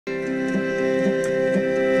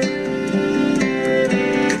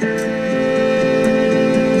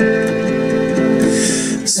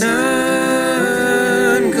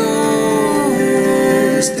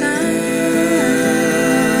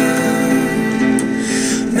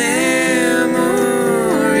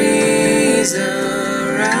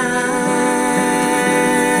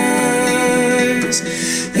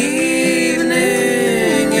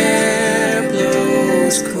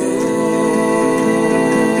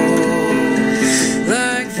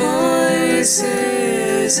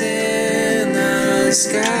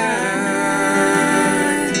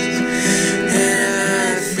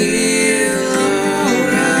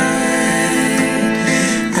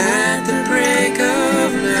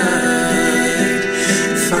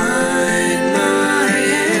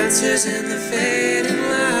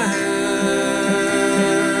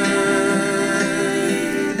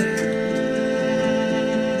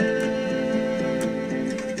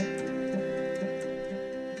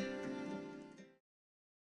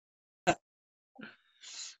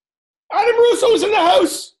Adam Russo's in the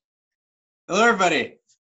house! Hello, everybody.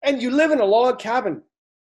 And you live in a log cabin.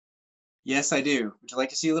 Yes, I do. Would you like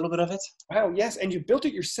to see a little bit of it? Wow, yes, and you built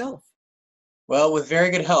it yourself. Well, with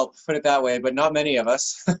very good help, put it that way, but not many of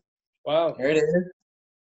us. Wow. Here it is.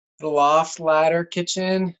 Little loft, ladder,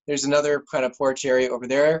 kitchen. There's another kind of porch area over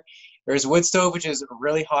there. There's a wood stove, which is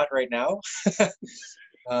really hot right now.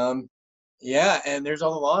 Yeah, and there's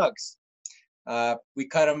all the logs. We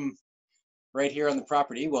cut them right here on the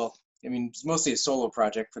property. Well, I mean, it's mostly a solo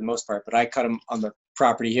project for the most part, but I cut them on the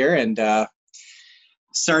property here and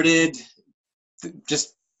started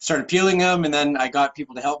peeling them, and then I got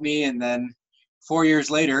people to help me, and then 4 years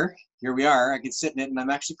later, here we are. I can sit in it, and I'm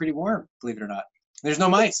actually pretty warm, believe it or not. There's no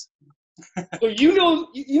mice. So you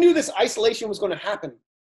knew this isolation was going to happen,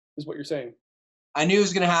 is what you're saying. I knew it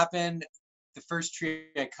was going to happen the first tree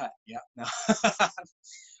I cut. Yeah. No.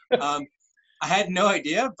 I had no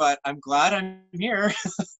idea, but I'm glad I'm here.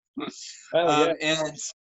 Oh,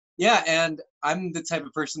 yeah. And I'm the type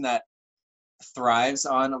of person that thrives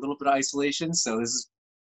on a little bit of isolation. So this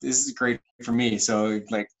is great for me. So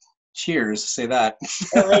like, cheers, say that.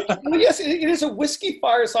 All right. Well, yes, it is a Whiskey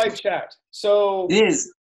Fireside chat. So It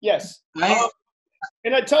is. yes. I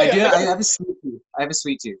tell you, I have a sweet tooth. I have a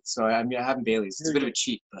sweet tooth, so I'm having Bailey's. It's a bit of a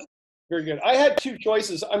cheat, but very good. I had two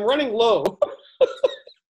choices. I'm running low.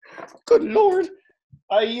 Good Lord.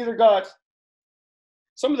 I either got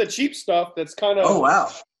some of the cheap stuff that's kind of. Oh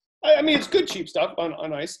wow. I mean, it's good cheap stuff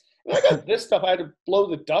on ice. And I got this stuff I had to blow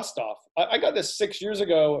the dust off. I got this 6 years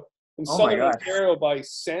ago in southern Ontario by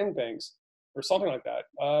Sandbanks or something like that.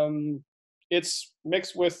 It's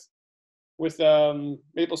mixed with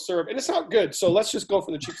maple syrup, and it's not good. So let's just go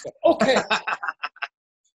for the cheap stuff. Okay.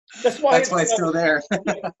 That's why it's still there.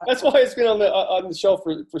 That's why it's been on the shelf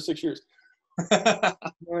for 6 years.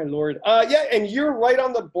 My Lord. Yeah, and you're right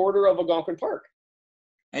on the border of Algonquin Park.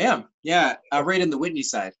 I am. Yeah, right in the Whitney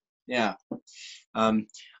side. Yeah.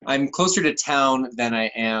 I'm closer to town than I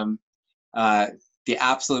am the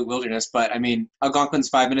absolute wilderness, but I mean, Algonquin's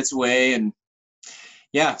 5 minutes away, and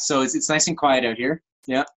yeah, so it's nice and quiet out here.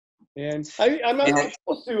 Yeah. And I'm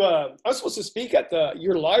supposed to speak at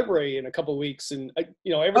your library in a couple of weeks, and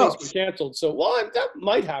everything's been canceled. So that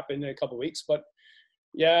might happen in a couple of weeks, but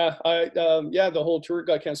yeah, the whole tour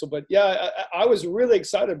got canceled. But yeah, I was really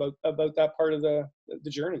excited about that part of the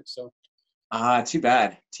journey. So too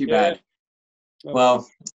bad. Well,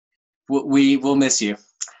 we'll miss you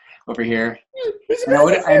over here.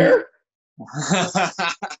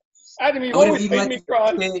 Adam, you've always made me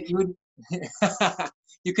cry.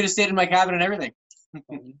 You could have stayed in my cabin and everything.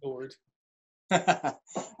 Oh, Lord. I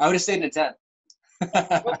would have stayed in a tent.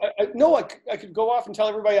 I could go off and tell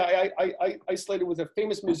everybody I isolated with a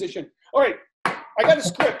famous musician. All right, I got a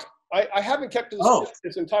script. I haven't kept the script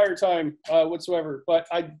this entire time whatsoever, but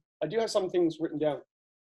I do have some things written down.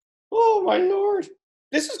 Oh, my Lord.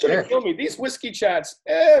 This is going to kill me. These whiskey chats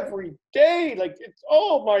every day. Like,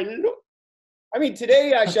 oh, my Lord. I mean,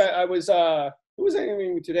 today, actually, I was, who was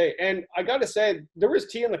interviewing today? And I got to say, there was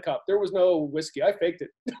tea in the cup. There was no whiskey. I faked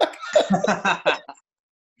it.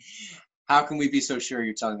 How can we be so sure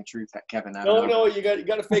you're telling the truth, Kevin? No, you got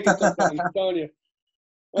to fake it sometimes. I'm telling you.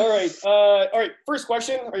 All right. First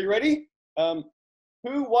question. Are you ready? Who,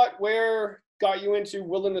 what, where got you into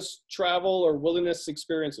wilderness travel or wilderness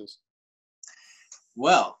experiences?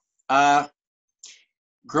 Well,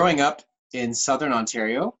 growing up in southern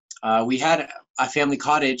Ontario, we had a family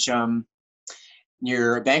cottage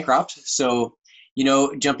near Bancroft. So,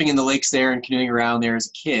 jumping in the lakes there and canoeing around there as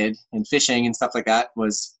a kid and fishing and stuff like that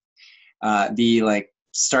was the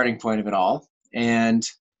starting point of it all. And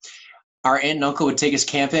our aunt and uncle would take us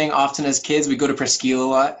camping often as kids. We'd go to Presqu'île a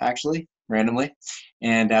lot, actually, randomly.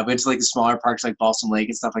 And we went to the smaller parks like Balsam Lake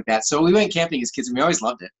and stuff like that. So we went camping as kids and we always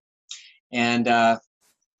loved it. And then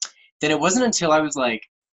it wasn't until I was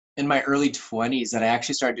in my early 20s that I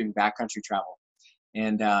actually started doing backcountry travel.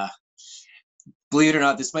 And believe it or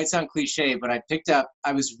not, this might sound cliche, but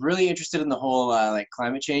I was really interested in the whole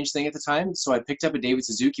climate change thing at the time. So I picked up a David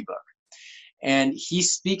Suzuki book. And he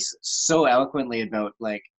speaks so eloquently about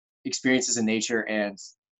experiences in nature and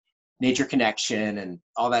nature connection and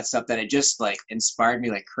all that stuff that it just inspired me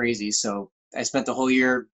like crazy. So I spent the whole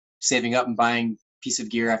year saving up and buying piece of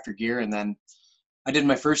gear after gear. And then I did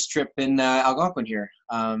my first trip in Algonquin here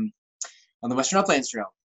on the Western Uplands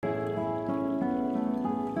Trail.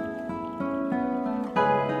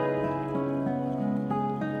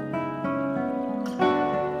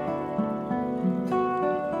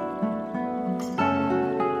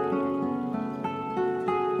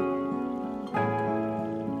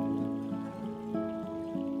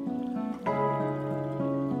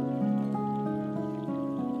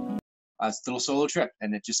 a little solo trip,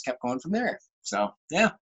 and it just kept going from there. So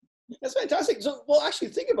yeah. That's fantastic. So, well, actually,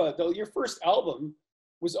 think about it though. Your first album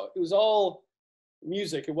was all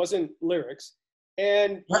music. It wasn't lyrics,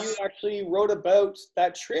 and you actually wrote about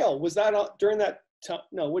that trail. Was that during that time?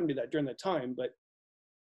 No, it wouldn't be that during that time, but.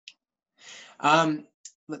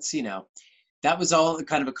 Let's see now. That was all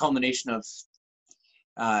kind of a culmination of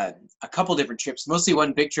a couple different trips. Mostly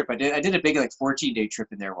one big trip I did. I did a big like 14-day trip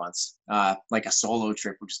in there once, like a solo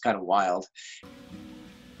trip, which is kind of wild.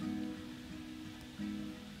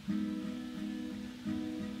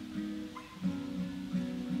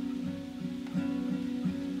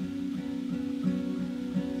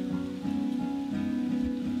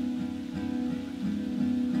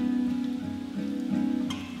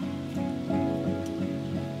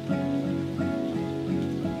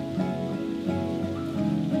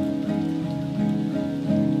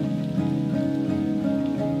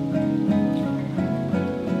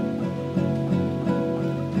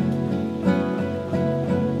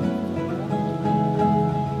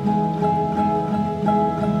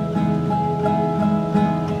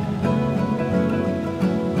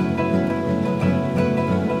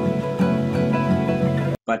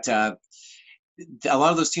 But a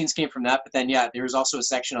lot of those tunes came from that. But then, yeah, there was also a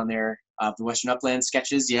section on there of the Western Uplands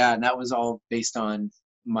sketches. Yeah, and that was all based on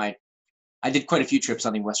I did quite a few trips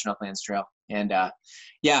on the Western Uplands Trail. And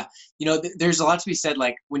yeah, you know, there's a lot to be said,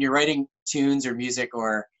 like when you're writing tunes or music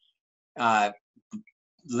or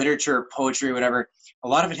literature, poetry, whatever, a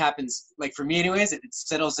lot of it happens, like for me anyways, it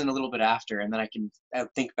settles in a little bit after, and then I can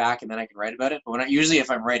think back and then I can write about it. But usually if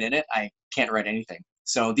I'm right in it, I can't write anything.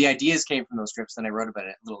 So the ideas came from those trips, then I wrote about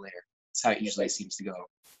it a little later. That's how it usually seems to go.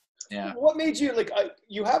 Yeah. What made you, like,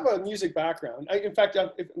 you have a music background. In fact,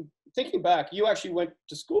 thinking back, you actually went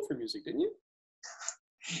to school for music, didn't you?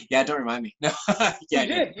 Yeah, don't remind me. No.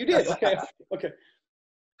 Yeah, you did. Okay. Okay.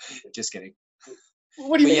 Just kidding.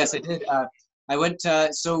 What do you mean? Yes, I did. I went,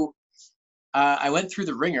 I went through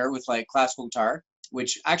the ringer with like classical guitar,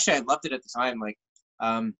 which actually I loved it at the time. Like,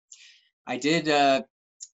 I did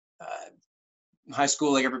high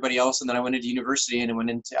school like everybody else, and then I went into university,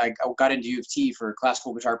 and I got into U of T for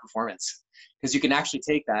classical guitar performance, because you can actually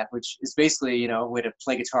take that, which is basically, you know, a way to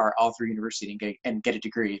play guitar all through university and get a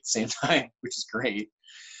degree at the same time, which is great.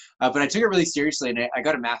 But I took it really seriously, and I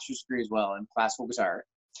got a master's degree as well in classical guitar,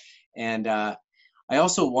 and I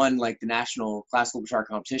also won like the national classical guitar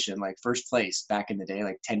competition, like first place back in the day,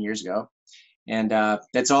 like 10 years ago. And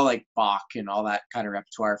that's all like Bach and all that kind of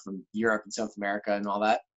repertoire from Europe and South America and all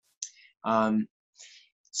that.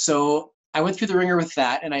 So I went through the ringer with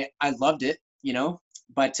that, and I loved it, you know,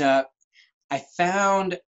 but I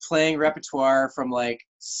found playing repertoire from like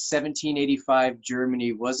 1785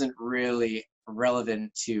 Germany wasn't really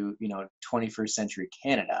relevant to, you know, 21st century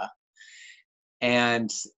Canada. And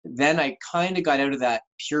then I kind of got out of that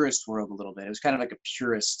purist world a little bit. It was kind of like a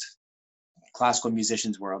purist classical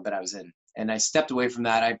musician's world that I was in. And I stepped away from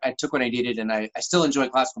that. I took what I needed, and I still enjoy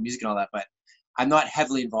classical music and all that, but I'm not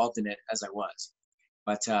heavily involved in it as I was.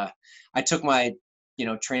 But I took my, you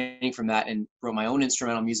know, training from that and wrote my own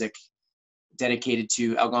instrumental music dedicated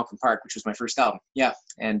to Algonquin Park, which was my first album. Yeah.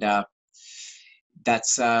 And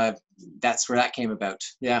that's where that came about.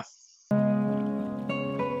 Yeah.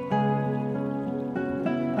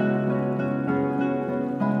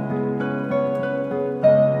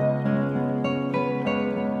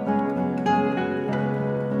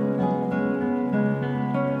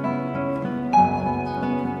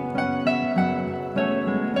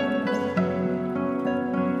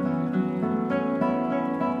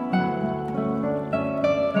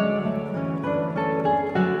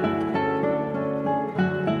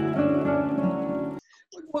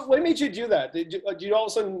 What made you do that? Did you all of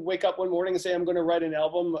a sudden wake up one morning and say, I'm going to write an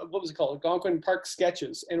album? What was it called? Algonquin Park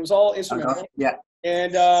Sketches. And it was all instrumental. Yeah.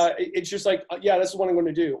 And it's just like, yeah, this is what I'm going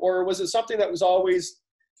to do. Or was it something that was always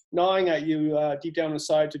gnawing at you deep down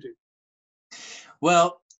inside to do?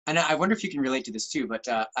 Well, and I wonder if you can relate to this too, but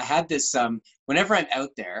I had this, whenever I'm out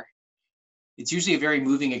there, it's usually a very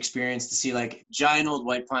moving experience to see like giant old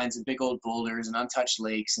white pines and big old boulders and untouched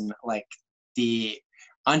lakes and like the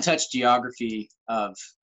untouched geography of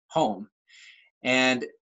home. And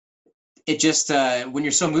it just, when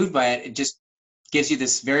you're so moved by it, it just gives you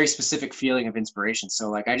this very specific feeling of inspiration. So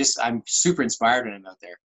like, I'm super inspired when I'm out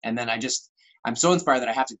there. And then I'm so inspired that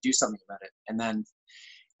I have to do something about it. And then,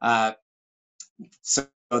 so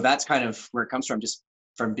that's kind of where it comes from, just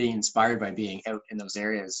from being inspired by being out in those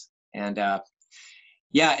areas. And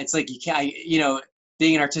yeah, it's like, you can't, you know,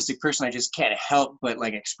 being an artistic person, I just can't help but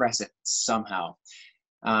like express it somehow.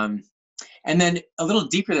 And then a little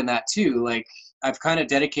deeper than that too, like I've kind of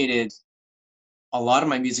dedicated a lot of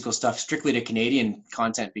my musical stuff strictly to Canadian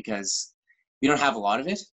content because we don't have a lot of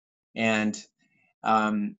it, and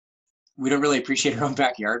we don't really appreciate our own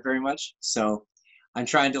backyard very much. So I'm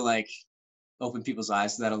trying to like open people's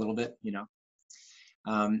eyes to that a little bit, you know.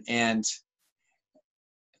 And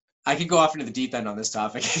I could go off into the deep end on this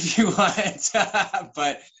topic if you want,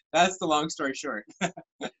 but that's the long story short.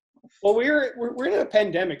 Well, we're in a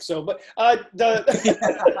pandemic, so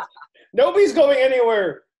nobody's going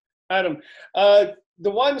anywhere, Adam.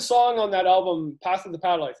 The one song on that album, "Path of the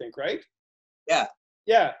Paddle," I think, right? Yeah.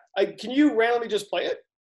 Yeah. Can you randomly just play it?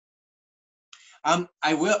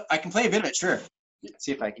 I will. I can play a bit of it, sure. Let's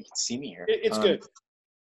see if you can see me here. It's good.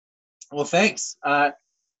 Well, thanks.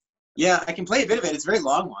 Yeah, I can play a bit of it. It's a very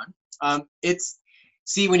long one.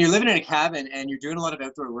 See, when you're living in a cabin and you're doing a lot of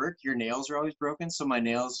outdoor work, your nails are always broken. So my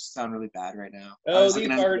nails sound really bad right now. Oh, these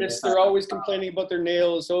artists, they're always complaining about their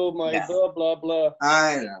nails. Oh my, yeah. Blah, blah, blah.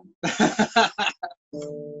 I know.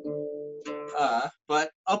 But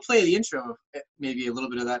I'll play the intro, maybe a little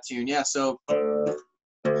bit of that tune. Yeah, so.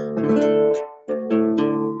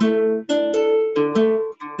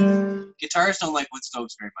 Guitarists don't like wood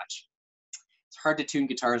stoves very much. It's hard to tune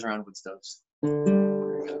guitars around wood stoves. All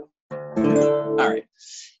right.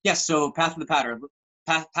 Yeah, so Path of the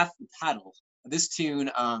Paddle. This tune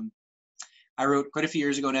I wrote quite a few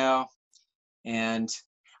years ago now, and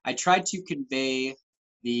I tried to convey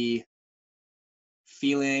the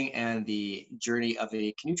feeling and the journey of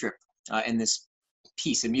a canoe trip in this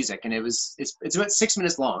piece of music, and it's about 6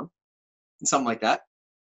 minutes long, something like that,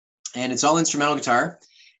 and it's all instrumental guitar.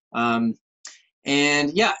 And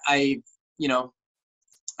yeah, I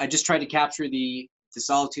just tried to capture the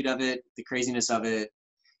solitude of it, the craziness of it,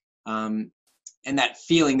 and that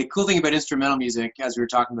feeling. The cool thing about instrumental music, as we were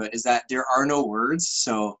talking about, is that there are no words,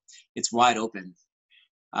 so it's wide open.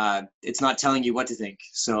 It's not telling you what to think,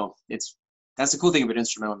 so that's the cool thing about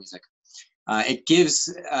instrumental music. It gives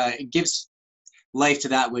life to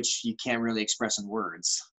that which you can't really express in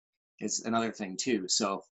words. It's another thing too.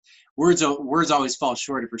 So words always fall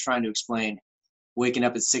short if we're trying to explain waking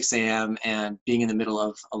up at 6 a.m. and being in the middle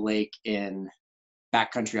of a lake in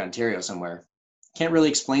backcountry Ontario somewhere. Can't really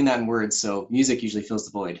explain that in words, so music usually fills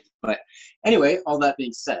the void. But anyway, all that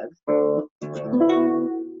being said, I'll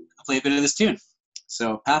play a bit of this tune.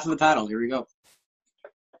 So Path of the Paddle, here we go.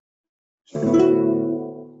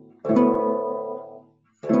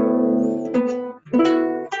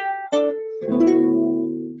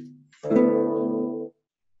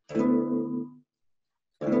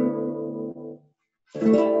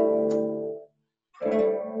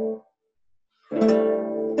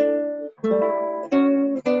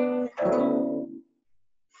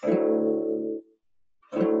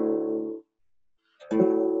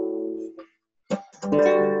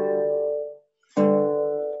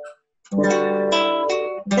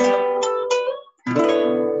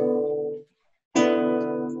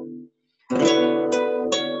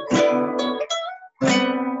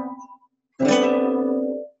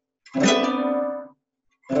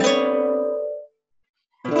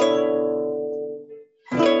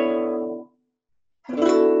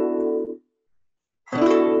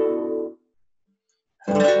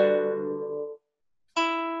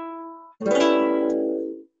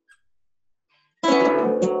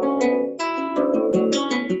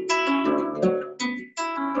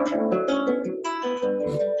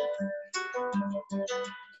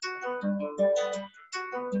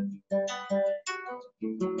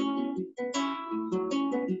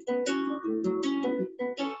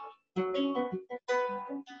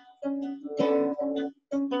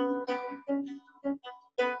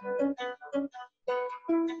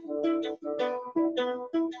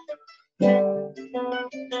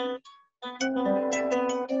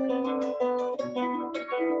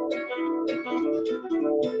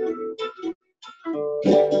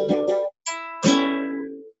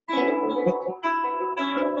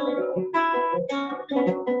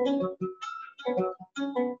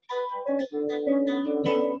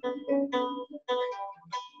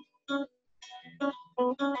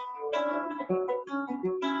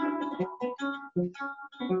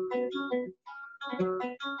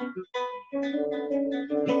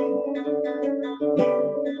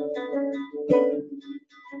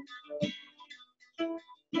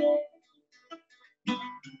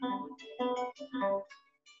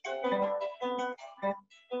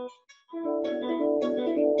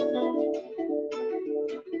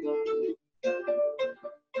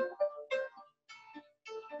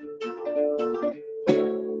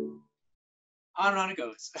 On and on it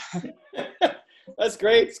goes. That's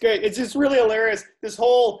great. It's great. It's just really hilarious. This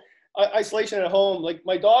whole isolation at home. Like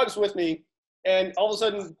my dog's with me, And all of a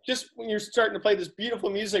sudden, just when you're starting to play this beautiful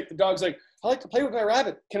music, the dog's like, I like to play with my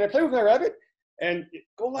rabbit. Can I play with my rabbit? And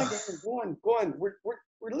go like that. Go on. We're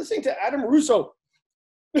listening to Adam Ruzzo.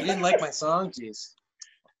 You didn't like my song? Jeez.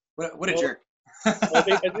 What a jerk. I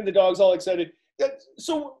think the dog's all excited.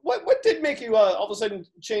 So what did make you all of a sudden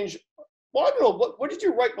change? Well, I don't know. What did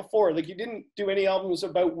you write before? Like, you didn't do any albums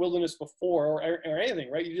about wilderness before or anything,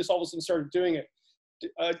 right? You just all of a sudden started doing it.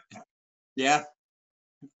 Yeah,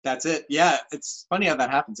 that's it. Yeah, it's funny how that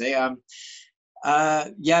happens, eh?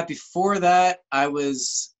 Yeah, before that, I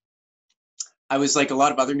was like a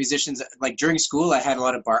lot of other musicians. Like during school, I had a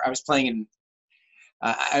lot of I was playing in.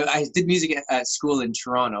 I did music at school in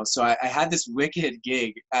Toronto, so I had this wicked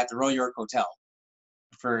gig at the Royal York Hotel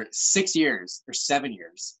for 6 years or 7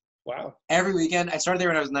 years. Wow. Every weekend. I started there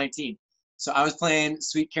when I was 19. So I was playing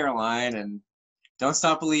Sweet Caroline and Don't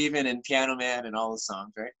Stop Believin' and Piano Man and all the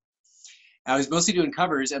songs, right? I was mostly doing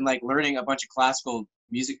covers and like learning a bunch of classical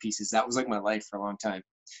music pieces. That was like my life for a long time.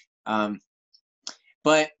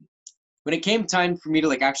 But when it came time for me to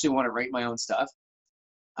like actually want to write my own stuff,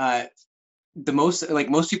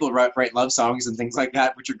 most people write love songs and things like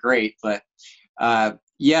that, which are great. But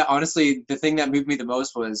yeah, honestly, the thing that moved me the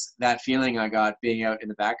most was that feeling I got being out in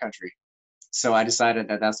the backcountry. So I decided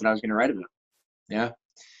that that's what I was going to write about. Yeah.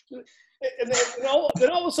 And then all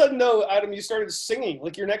of a sudden, though, Adam, you started singing.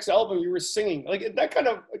 Like your next album, you were singing. Like that kind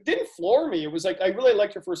of didn't floor me. It was like I really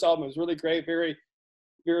liked your first album. It was really great, very,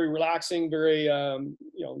 very relaxing, very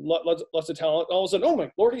lots of talent. All of a sudden, oh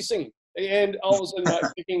my Lord, he's singing. And all of a sudden,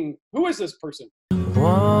 I'm thinking, who is this person?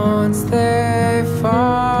 Once they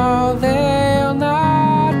fall, they'll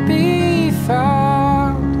not be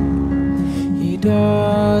found. He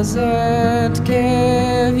doesn't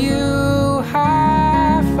give you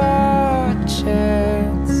half a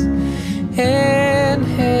chance in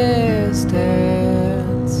his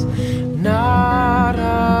dance. Not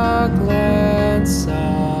a glance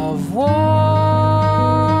of warmth,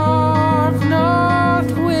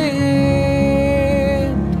 north wind.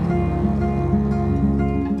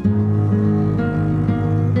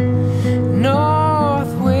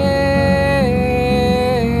 North wind.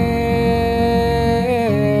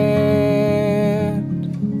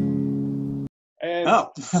 And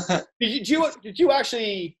Oh. did you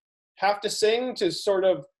actually have to sing to sort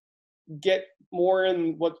of get more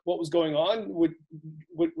in what was going on?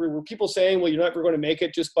 Were people saying, well, you're never going to make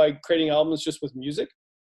it just by creating albums just with music?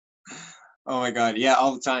 Oh my God. Yeah,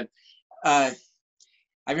 all the time. I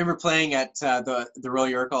remember playing at the Royal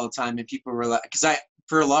York all the time, and people were like, because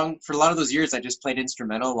for a lot of those years, I just played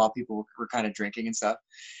instrumental while people were kind of drinking and stuff.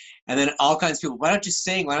 And then all kinds of people, why not just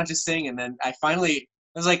sing? Why not just sing? And then I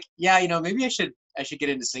was like, yeah, maybe I should get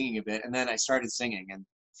into singing a bit. And then I started singing, and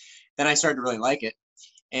then I started to really like it.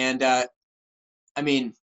 And I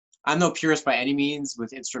mean, I'm no purist by any means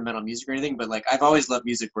with instrumental music or anything, but like I've always loved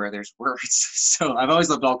music where there's words. So I've always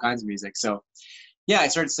loved all kinds of music. So yeah, I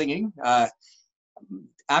started singing.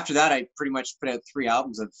 After that, I pretty much put out 3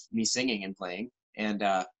 albums of me singing and playing. And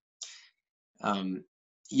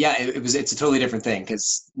yeah, it's a totally different thing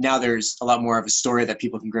because now there's a lot more of a story that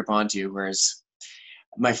people can grip onto. Whereas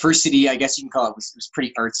my first CD, I guess you can call it, was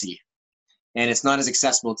pretty artsy, and it's not as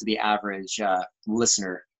accessible to the average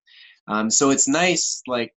listener. So it's nice,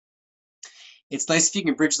 like, it's nice if you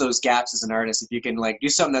can bridge those gaps as an artist, if you can like do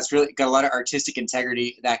something that's really got a lot of artistic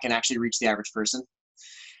integrity that can actually reach the average person.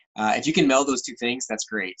 If you can meld those two things, that's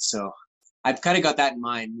great. So I've kind of got that in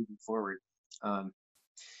mind moving forward.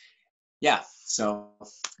 Yeah, so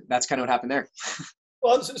that's kind of what happened there.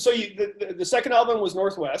 Well, so the second album was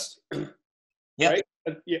Northwest. Yeah, right?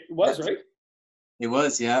 Yeah, it was, right? It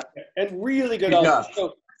was, yeah. And really good album.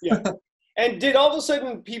 So, yeah. And did all of a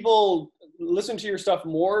sudden people listen to your stuff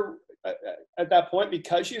more at that point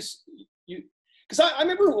because you? Because I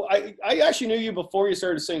remember I actually knew you before you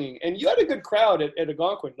started singing, and you had a good crowd at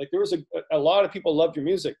Algonquin. Like there was a lot of people loved your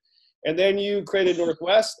music, and then you created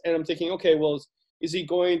Northwest, and I'm thinking, okay, well, is he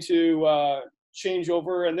going to change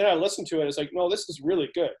over? And then I listened to it. It's like, no, this is really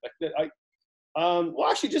good. Like well,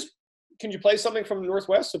 actually, just can you play something from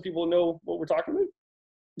Northwest so people know what we're talking about?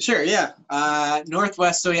 Sure, yeah.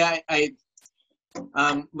 Northwest. So yeah, I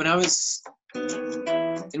when I was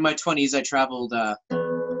in my 20s, I traveled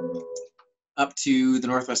up to the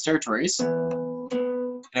Northwest Territories, and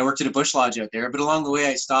I worked at a bush lodge out there. But along the way,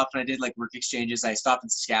 I stopped and I did like work exchanges. I stopped in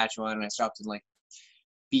Saskatchewan, and I stopped in like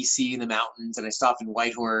BC in the mountains, and I stopped in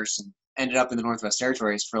Whitehorse, and ended up in the Northwest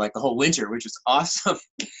Territories for like the whole winter, which was awesome.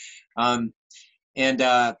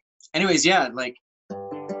 Anyways, yeah, like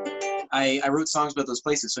I wrote songs about those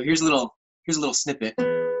places. So here's a little snippet.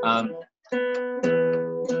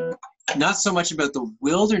 not so much about the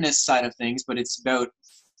wilderness side of things, but it's about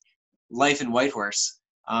life in Whitehorse,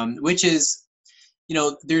 which is, you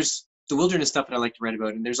know, there's the wilderness stuff that I like to write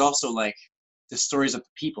about, and there's also like the stories of the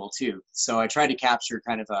people too. So I try to capture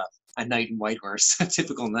kind of a night in Whitehorse, a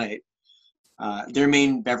typical night. Their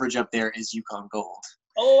main beverage up there is Yukon Gold.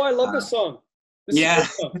 Oh, I love this song. This is a good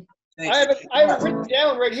song. I have it written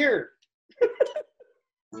down right here.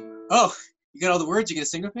 Oh, you got all the words? You gonna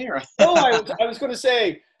sing with me? Or? No, I was going to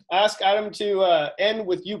say, ask Adam to end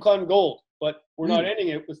with Yukon Gold, but we're not ending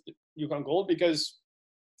it with Yukon Gold because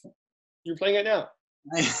you're playing it now.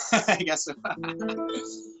 I guess so.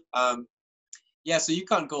 Yeah, so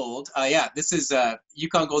Yukon Gold. Yeah, this is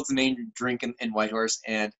Yukon Gold's the main drink in Whitehorse,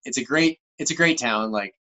 and it's a great town.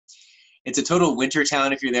 Like, it's a total winter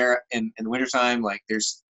town if you're there in the wintertime. Like,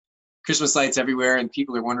 there's Christmas lights everywhere, and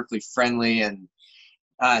people are wonderfully friendly, and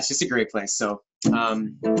it's just a great place. So I'll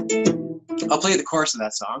play the chorus of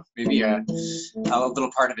that song, maybe a little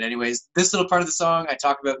part of it anyways. This little part of the song, I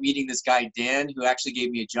talk about meeting this guy, Dan, who actually gave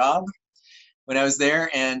me a job when I was there,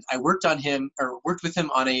 and I worked with him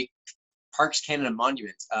on a Parks Canada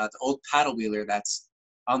monument, the old paddle wheeler that's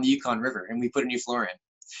on the Yukon River, and we put a new floor in.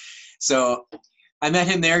 So I met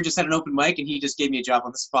him there just at an open mic, and he just gave me a job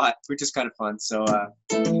on the spot, which is kind of fun. So,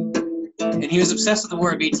 and he was obsessed with the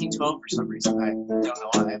War of 1812 for some reason. I don't know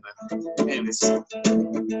why, but anyways.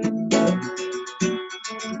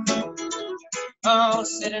 Oh,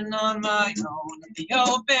 sitting on my own at the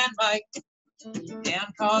open mic, Dan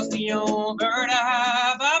calls me over to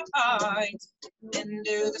have a pint.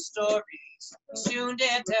 Into the stories we soon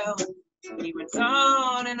did tell. He went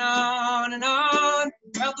on and on and on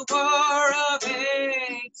about the War of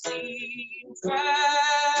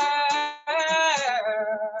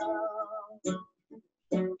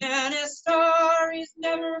 1812. And his stories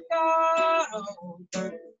never got old.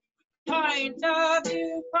 Pint of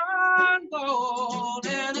Yukon Gold,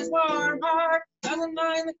 and his warm heart doesn't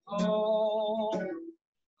mind the cold.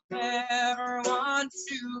 Never want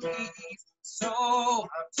to leave, so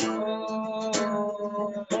I'm told.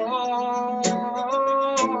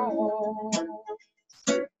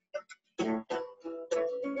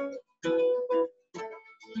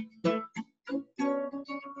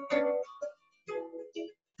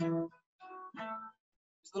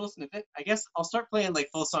 Little snippet. I guess I'll start playing like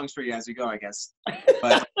full songs for you as we go, I guess.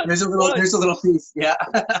 But there's a little piece. Yeah.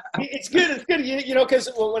 It's good. It's good. You know, because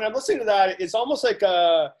when I'm listening to that, it's almost like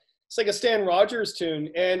a Stan Rogers tune.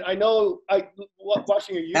 And I know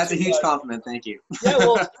watching your YouTube. That's a huge compliment. Thank you. Yeah,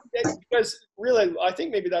 well, because really, I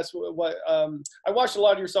think maybe that's what I watched a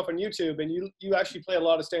lot of your stuff on YouTube, and you actually play a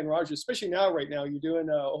lot of Stan Rogers, especially now. Right now, you're doing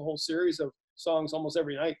a whole series of songs almost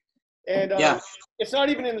every night. And it's not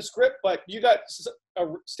even in the script, but you got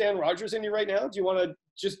Stan Rogers in you right now. Do you want to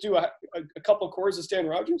just do a couple of chords of Stan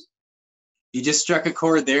Rogers? You just struck a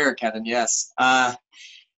chord there, Kevin. Yes.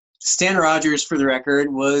 Stan Rogers, for the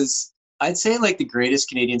record, was, I'd say, like the greatest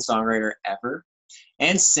Canadian songwriter ever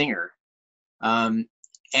and singer. And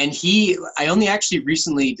I only actually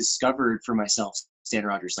recently discovered for myself Stan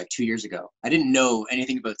Rogers like 2 years ago. I didn't know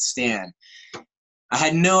anything about Stan. I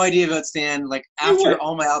had no idea about Stan, like, after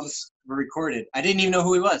all my albums were recorded. I didn't even know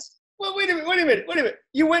who he was. Well, wait a minute.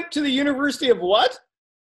 You went to the University of what?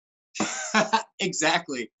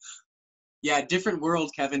 Exactly. Yeah, different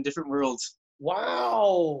world, Kevin, different world.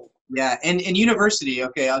 Wow. Yeah, and university,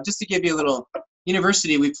 okay, just to give you a little,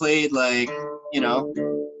 university, we played, like, you know,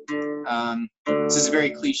 this is a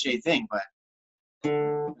very cliche thing, but...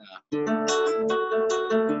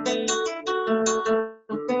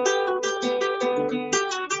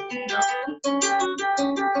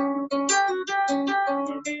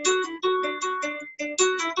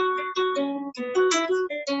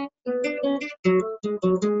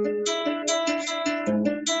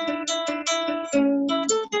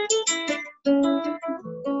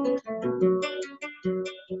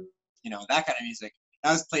 that kind of music.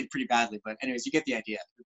 That was played pretty badly, but anyways, you get the idea.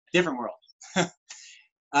 Different world.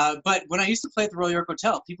 But when I used to play at the Royal York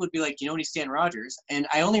Hotel, people would be like, do you know any Stan Rogers? And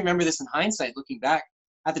I only remember this in hindsight, looking back.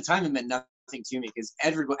 At the time, it meant nothing to me because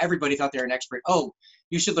everybody thought they were an expert. Oh,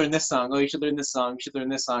 you should learn this song. Oh, you should learn this song. You should learn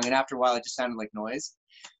this song. And after a while, it just sounded like noise.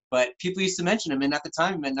 But people used to mention him, and at the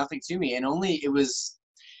time, it meant nothing to me. And only it was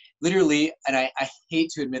literally, and I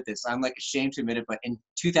hate to admit this, I'm like ashamed to admit it, but in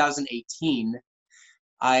 2018,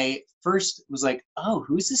 I first was like, oh,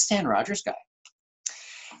 who's this Stan Rogers guy?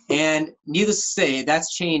 And needless to say,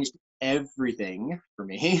 that's changed everything for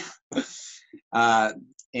me. Yeah,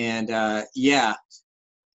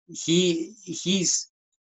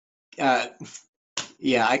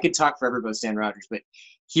 I could talk forever about Stan Rogers, but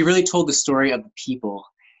he really told the story of the people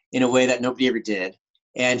in a way that nobody ever did.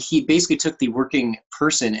 And he basically took the working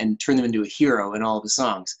person and turned them into a hero in all of his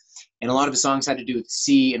songs. And a lot of his songs had to do with the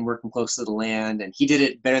sea and working close to the land, and he did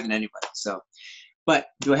it better than anybody. So, but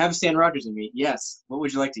do I have a Stan Rogers in me? Yes. What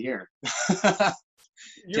would you like to hear? Do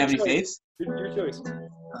you have any faves? Your choice.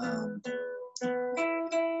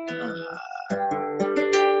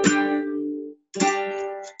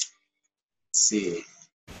 Let's see.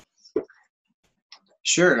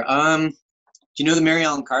 Sure. Do you know the Mary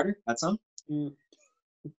Ellen Carter? That song? Mm.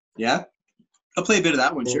 Yeah? I'll play a bit of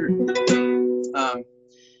that one, sure.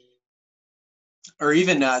 Or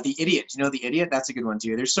even The Idiot. Do you know The Idiot? That's a good one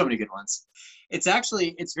too. There's so many good ones. It's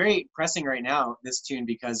very pressing right now, this tune,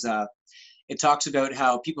 because it talks about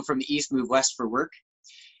how people from the East move west for work.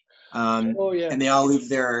 And they all leave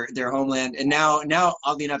their homeland. And now,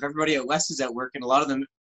 oddly enough, everybody out west is at work, and a lot of them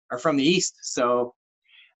are from the East. So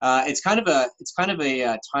it's kind of a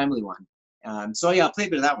timely one. So yeah, I'll play a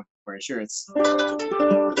bit of that one for you. Sure, it's.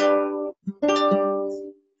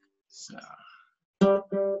 So.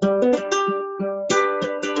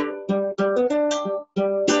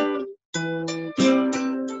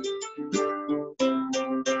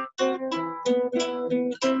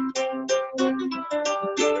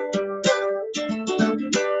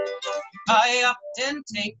 I often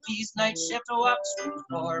take these night shift walks when the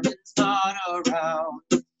foreman's not around.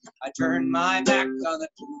 I turn my back on the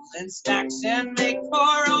cooling stacks and make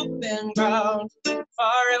for open ground.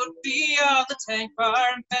 Far out beyond the tank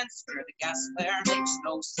farm fence where the gas flare makes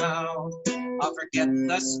no sound. I'll forget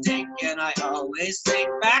the stink and I always think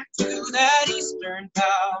back to that eastern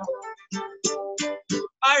town.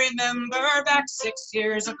 I remember back 6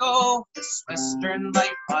 years ago, this western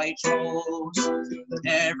life I chose. And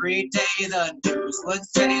every day the news would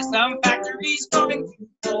say some factories going to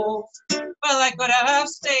close. Well, I could have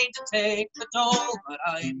stayed to take the toll, but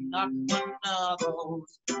I'm not one of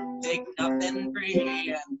those. Take nothing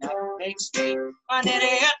free, and that makes me an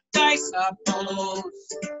idiot, I suppose.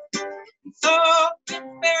 So bid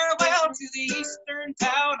farewell to the eastern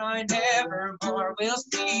town I never more will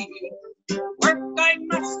see. Work I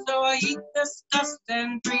must, so I eat this dust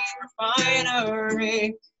and breathe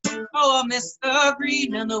refinery. Oh, I'll miss the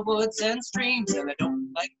green and the woods and streams, and I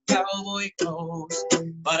don't like cowboy clothes.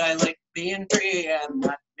 But I like being free, and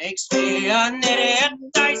that makes me an idiot,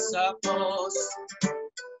 I suppose.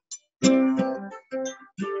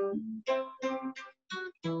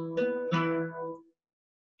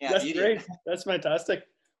 Yeah, that's great. That's fantastic.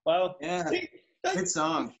 Wow. Yeah, good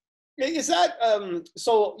song. Is that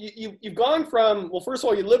so? You've gone from, well, first of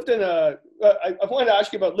all, you lived in a. I wanted to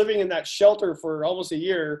ask you about living in that shelter for almost a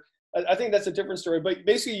year. I think that's a different story. But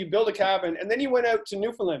basically, you built a cabin, and then you went out to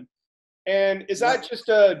Newfoundland. And is that just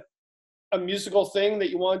a musical thing that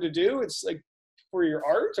you wanted to do? It's like for your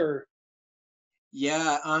art, or?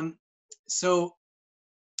 Yeah. So.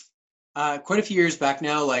 Quite a few years back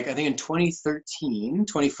now, like I think in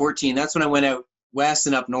 2014, that's when I went out west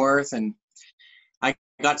and up north, and I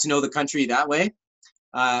got to know the country that way.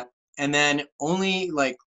 And then only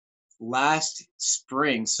like last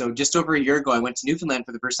spring, so just over a year ago, I went to Newfoundland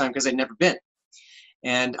for the first time because I'd never been.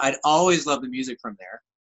 And I'd always loved the music from there.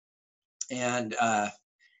 And I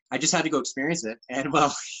just had to go experience it. And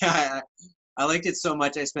well, yeah, I liked it so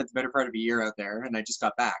much, I spent the better part of a year out there, and I just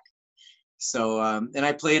got back. So, and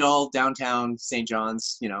I played all downtown St.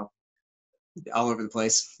 John's, you know, all over the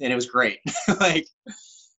place, and it was great. Like,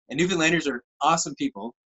 and Newfoundlanders are awesome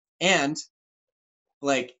people, and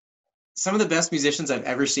like some of the best musicians I've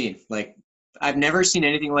ever seen. Like, I've never seen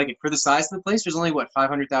anything like it. For the size of the place, there's only,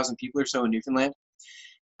 500,000 people or so in Newfoundland.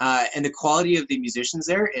 And the quality of the musicians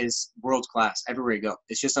there is world class everywhere you go.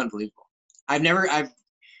 It's just unbelievable. I've never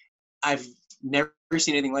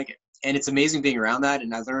seen anything like it. And it's amazing being around that,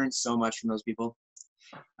 and I learned so much from those people.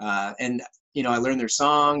 And, you know, I learned their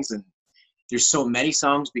songs, and there's so many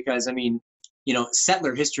songs because, I mean, you know,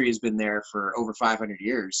 settler history has been there for over 500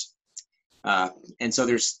 years. And so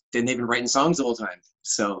they've been writing songs the whole time.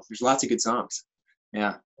 So there's lots of good songs.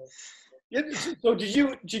 Yeah. Yeah. So did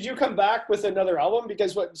you come back with another album?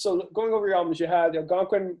 Because so going over your albums, you had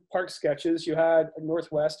Algonquin Park Sketches, you had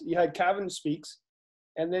Northwest, you had Cabin Speaks,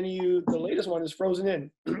 and then the latest one is Frozen In,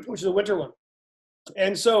 which is a winter one.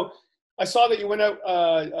 And so I saw that you went out,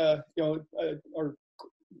 or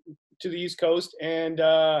to the East Coast, and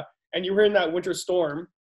you were in that winter storm.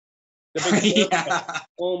 The big yeah.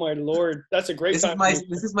 Oh my Lord, that's a great time.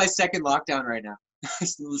 This is my second lockdown right now.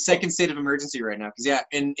 The second state of emergency right now. Because yeah,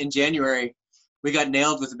 in January, we got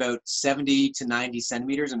nailed with about 70 to 90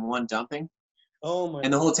 centimeters in one dumping. Oh my!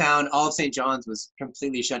 And the whole town, all of St. John's, was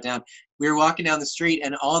completely shut down. We were walking down the street,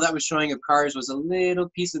 and all that was showing of cars was a little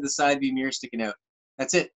piece of the side view mirror sticking out.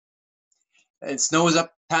 That's it. And snow is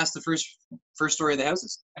up past the first story of the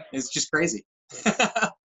houses. It's just crazy.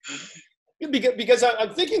 Because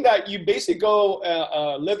I'm thinking that you basically go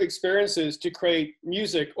live experiences to create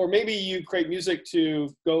music, or maybe you create music to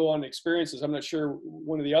go on experiences. I'm not sure,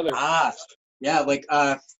 one or the other. Yeah, like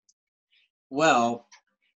well,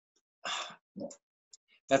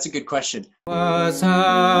 that's a good question. Was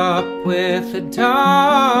up with the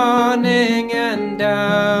dawning and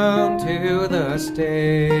down to the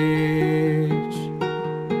stage,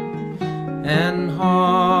 and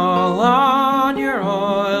haul on your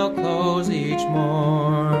oilclothes each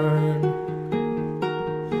morn.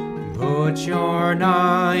 Put your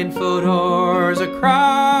 9-foot oars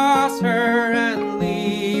across her and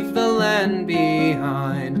leave the land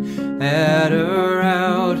behind. Head her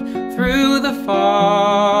out through the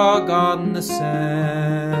fog on the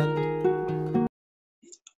sand.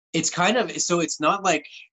 It's kind of, so it's not like,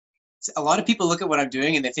 a lot of people look at what I'm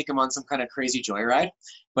doing and they think I'm on some kind of crazy joyride,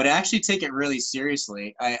 but I actually take it really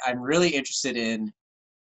seriously. I'm really interested in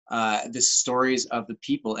the stories of the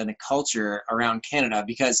people and the culture around Canada,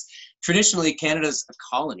 because traditionally Canada's a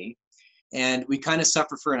colony and we kind of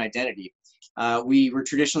suffer for an identity. We were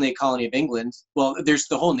traditionally a colony of England. Well, there's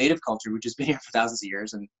the whole native culture, which has been here for thousands of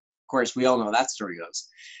years. And of course, we all know how that story goes.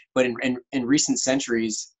 But in recent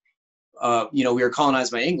centuries, we were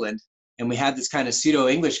colonized by England, and we had this kind of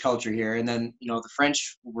pseudo-English culture here. And then, the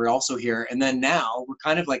French were also here. And then now we're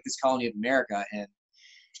kind of like this colony of America, and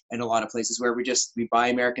a lot of places where we buy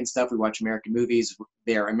American stuff, we watch American movies,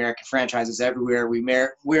 there are American franchises everywhere, we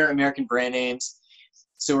wear American brand names.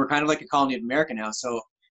 So we're kind of like a colony of America now. So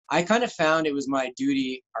I kind of found it was my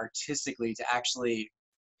duty artistically to actually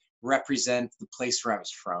represent the place where I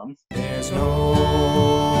was from. There's no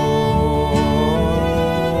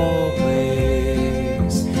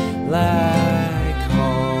place like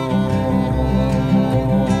home.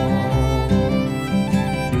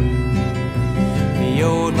 The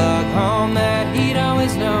old log home that he'd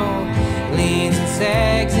always known leans and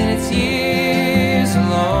sags in its years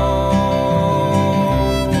alone.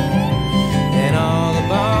 And all the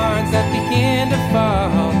barns that begin to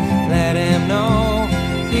fall, let him know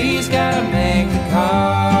he's gotta make the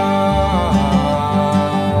call.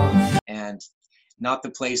 And not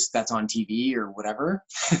the place that's on TV or whatever.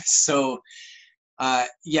 So,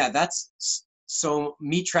 so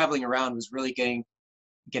me traveling around was really getting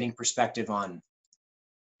perspective on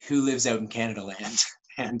who lives out in Canada land,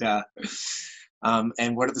 and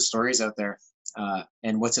what are the stories out there,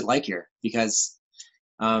 and what's it like here? Because,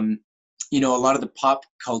 a lot of the pop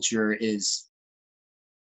culture is,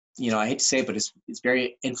 I hate to say it, but it's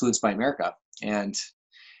very influenced by America. And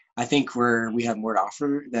I think we have more to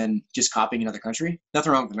offer than just copying another country.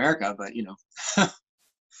 Nothing wrong with America, but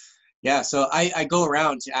yeah. So I go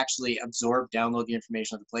around to actually download the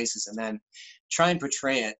information of the places, and then try and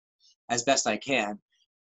portray it as best I can,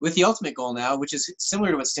 with the ultimate goal now, which is similar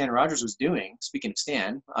to what Stan Rogers was doing, speaking of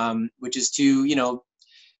Stan, which is to,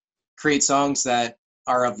 create songs that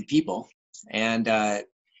are of the people and that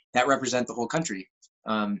represent the whole country.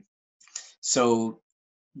 So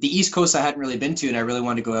the East Coast I hadn't really been to, and I really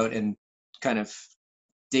wanted to go out and kind of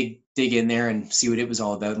dig in there and see what it was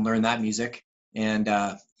all about and learn that music. And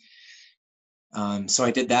so I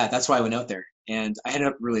did that. That's why I went out there, and I ended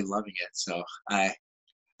up really loving it. So I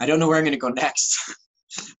don't know where I'm going to go next,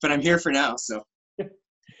 but I'm here for now. So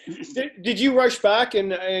did you rush back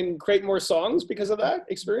and create more songs because of that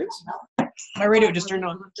experience? My radio just turned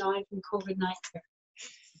on. Died from COVID-19.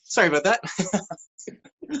 Sorry about that.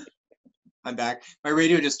 I'm back. My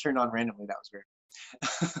radio just turned on randomly. That was weird.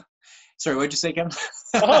 Sorry, what did you say, Kevin?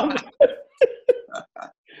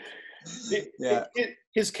 Yeah.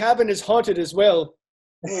 His cabin is haunted as well.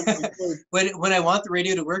 When I want the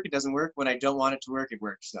radio to work, it doesn't work. When I don't want it to work, it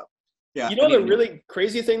works. So, yeah. The really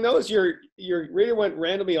crazy thing though is your radio went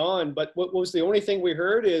randomly on, but what was the only thing we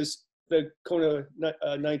heard is the Kona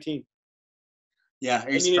 19. Yeah,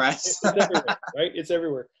 are you surprised? It's everywhere, right? It's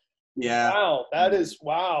everywhere. Yeah. Wow, that is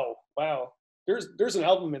wow. There's an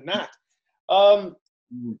album in that. I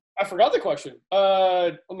forgot the question.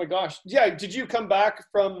 Oh my gosh. Yeah, did you come back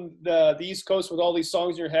from the East Coast with all these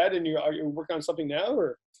songs in your head, and are you working on something now,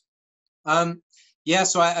 or? Yeah,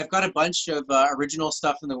 so I've got a bunch of original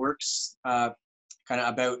stuff in the works, kind of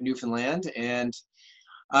about Newfoundland, and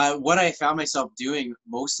what I found myself doing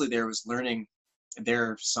mostly there was learning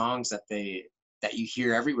their songs that you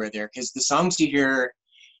hear everywhere there, because the songs you hear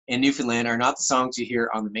in Newfoundland are not the songs you hear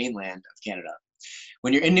on the mainland of Canada.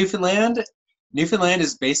 When you're in Newfoundland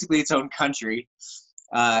is basically its own country.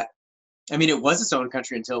 It was its own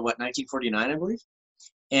country until 1949, I believe.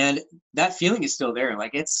 And that feeling is still there.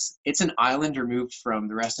 Like it's an island removed from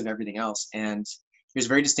the rest of everything else. And there's a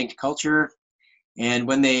very distinct culture. And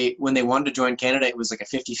when they wanted to join Canada, it was like a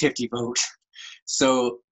 50-50 vote.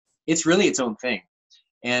 So it's really its own thing.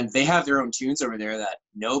 And they have their own tunes over there that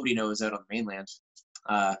nobody knows out on the mainland.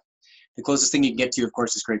 The closest thing you can get to, of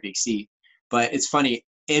course, is Great Big Sea. But it's funny,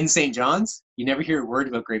 in St. John's, you never hear a word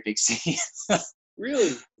about Great Big Sea.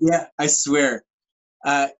 Really? Yeah, I swear.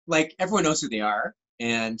 Like, everyone knows who they are,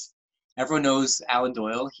 and everyone knows Alan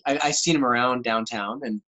Doyle. I've seen him around downtown,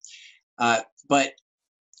 and but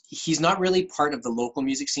he's not really part of the local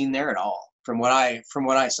music scene there at all, from what I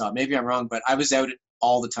saw. Maybe I'm wrong, but I was out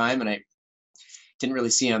all the time, and I didn't really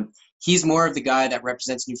see him. He's more of the guy that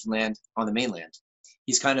represents Newfoundland on the mainland.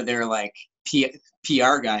 He's kind of their like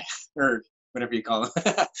PR guy, or whatever you call him.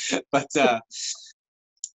 But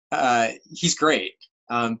he's great.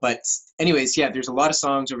 But anyways, yeah, there's a lot of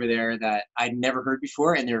songs over there that I'd never heard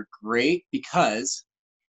before, and they're great because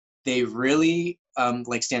they really,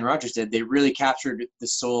 like Stan Rogers did, they really captured the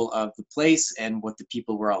soul of the place and what the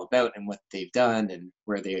people were all about and what they've done and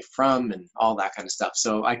where they're from and all that kind of stuff.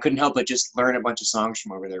 So I couldn't help but just learn a bunch of songs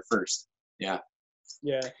from over there first. Yeah.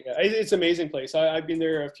 Yeah. It's an amazing place. I've been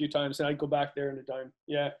there a few times, and I'd go back there in a time.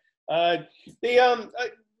 Yeah.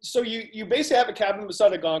 So you basically have a cabin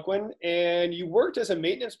beside Algonquin, and you worked as a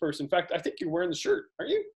maintenance person. In fact, I think you're wearing the shirt,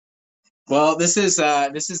 aren't you? Well, this is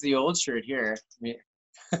the old shirt here. Let me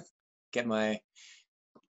get my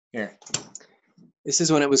here. This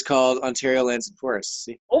is when it was called Ontario Lands and Forests.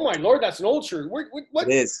 See? Oh my Lord, that's an old shirt. What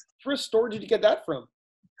It is. thrift store did you get that from?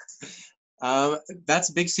 That's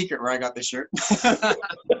a big secret where I got this shirt.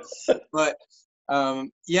 But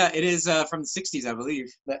yeah, it is from the 60s, I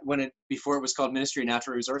believe. That before it was called Ministry of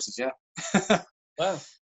Natural Resources. Yeah. Wow.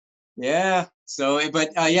 Yeah. So, but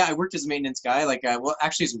yeah, I worked as a maintenance guy. Like, well,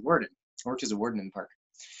 actually, as a warden. I worked as a warden in the park.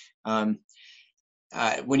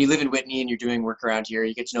 When you live in Whitney and you're doing work around here,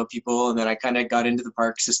 you get to know people. And then I kind of got into the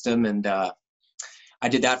park system, and I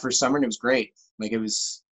did that for a summer, and it was great. Like,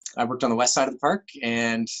 I worked on the west side of the park,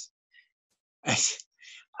 and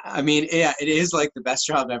I mean, yeah, it is like the best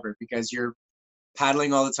job ever because you're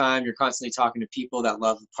paddling all the time. You're constantly talking to people that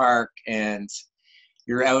love the park, and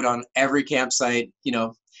you're out on every campsite. You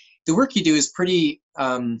know, the work you do is pretty,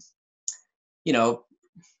 you know,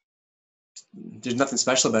 there's nothing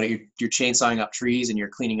special about it. You're chainsawing up trees, and you're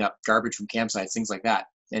cleaning up garbage from campsites, things like that,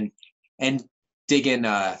 and digging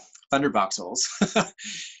thunderbox holes, which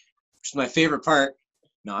is my favorite part.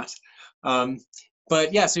 Not.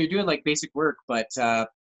 But yeah, so you're doing like basic work, but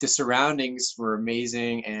the surroundings were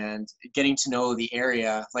amazing, and getting to know the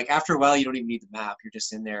area. Like after a while, you don't even need the map. You're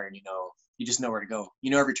just in there, and you just know where to go.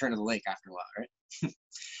 You know every turn of the lake after a while, right?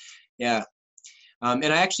 Yeah. And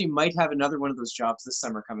I actually might have another one of those jobs this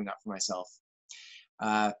summer coming up for myself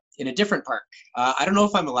in a different park. I don't know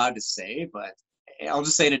if I'm allowed to say, but I'll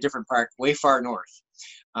just say in a different park, way far north.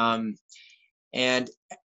 And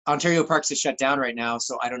Ontario Parks is shut down right now,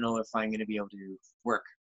 so I don't know if I'm going to be able to work.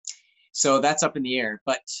 So that's up in the air.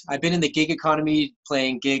 But I've been in the gig economy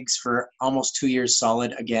playing gigs for almost 2 years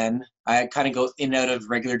solid again. I kind of go in and out of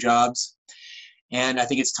regular jobs. And I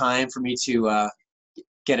think it's time for me to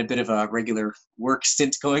get a bit of a regular work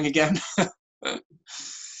stint going again.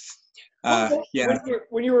 Yeah.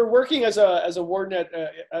 When you were working as a warden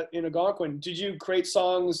in Algonquin, did you create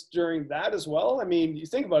songs during that as well? I mean, you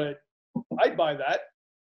think about it, I'd buy that.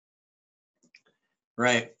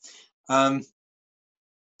 Right.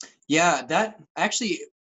 Yeah, that actually,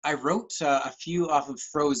 I wrote a few off of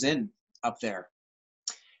Frozen up there.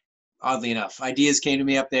 Oddly enough, ideas came to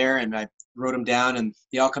me up there, and I wrote them down, and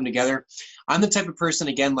they all come together. I'm the type of person,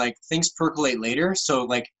 again, like things percolate later. So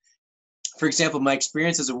like, for example, my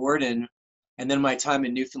experience as a warden and then my time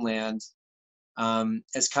in Newfoundland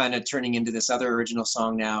is kind of turning into this other original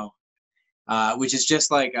song now, which is just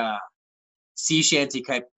like a sea shanty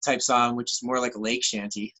type song, which is more like a lake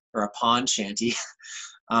shanty or a pond shanty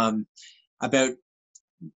about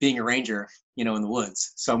being a ranger, you know, in the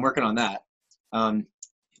woods. So I'm working on that.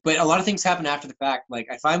 But a lot of things happen after the fact. Like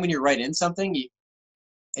I find when you're right in something,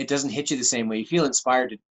 it doesn't hit you the same way. You feel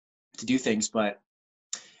inspired to do things, but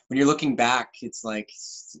when you're looking back, it's like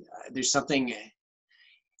there's something,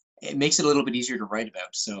 it makes it a little bit easier to write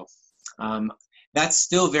about. So that's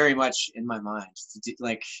still very much in my mind.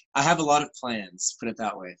 Like I have a lot of plans, put it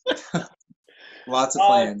that way. Lots of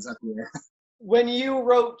plans up here. When you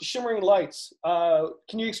wrote Shimmering Lights,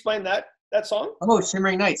 can you explain that song? Oh,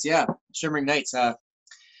 Shimmering Nights. Yeah. Shimmering Nights.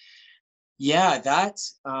 Yeah, that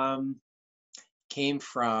came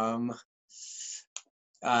from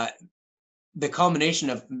the culmination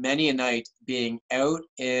of many a night being out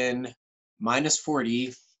in minus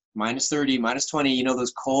 40, minus 30, minus 20, you know,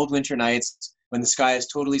 those cold winter nights when the sky is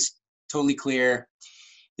totally clear,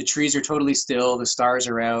 the trees are totally still, the stars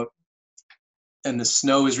are out, and the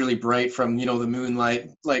snow is really bright from, you know, the moonlight.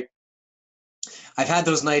 Like, I've had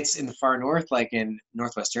those nights in the far north, like in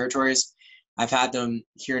Northwest Territories. I've had them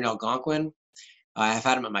here in Algonquin. I've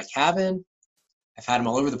had them at my cabin. I've had them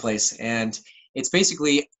all over the place. And it's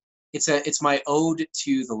basically, it's my ode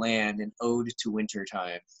to the land, an ode to winter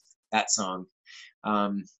time, that song.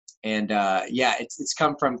 Yeah, it's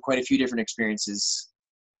come from quite a few different experiences.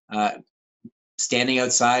 Standing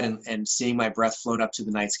outside and seeing my breath float up to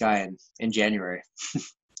the night sky in January.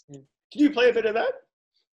 Can you play a bit of that?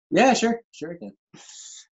 Yeah, sure I can.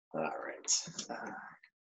 All right.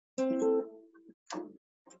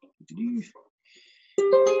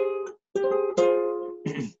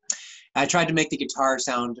 I tried to make the guitar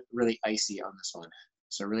sound really icy on this one,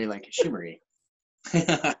 so really like shimmery.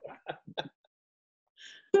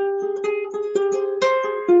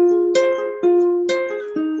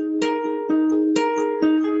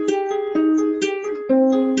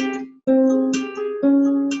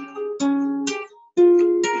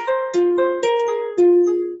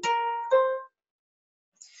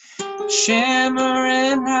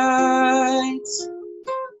 Shimmering nights,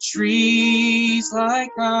 trees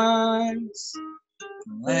like ice,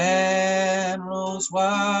 land rolls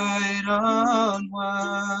white on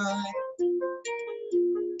white,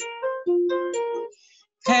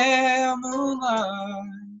 pale moonlight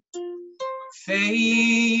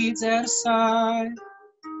fades out of sight,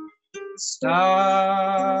 the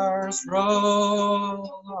stars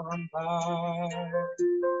roll on by.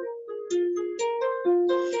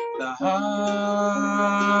 The heart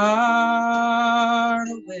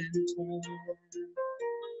of winter,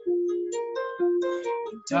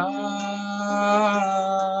 dark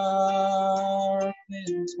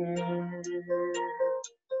winter,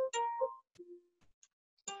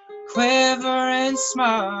 quiver and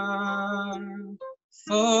smile,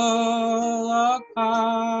 full of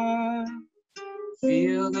heart,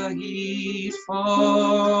 feel the heat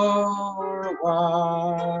for a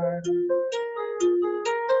while.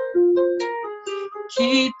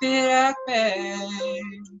 Keep it at bay,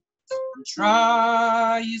 and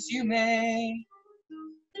try as you may.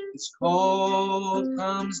 This cold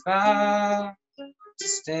comes back to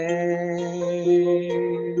stay.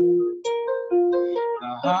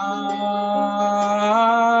 The heart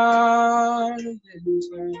of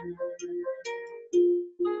winter,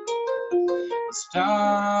 it's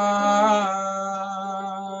dark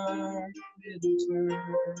winter.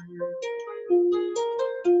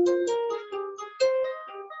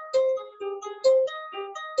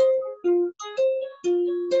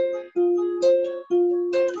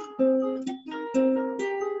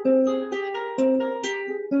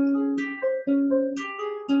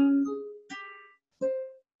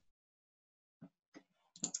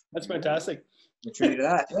 That's fantastic. You're true to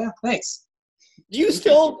that. Yeah, thanks. Do you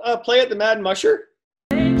still play at the Mad Musher?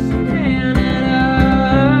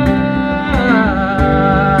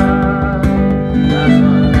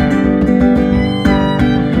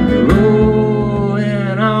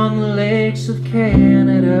 Rolling on the lakes of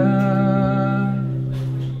Canada.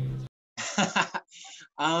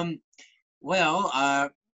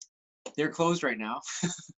 Well, they're closed right now.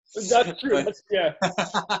 That's true. Yeah.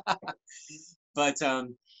 But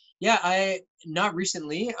yeah, not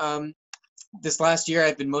recently. This last year,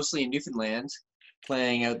 I've been mostly in Newfoundland,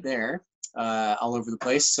 playing out there, all over the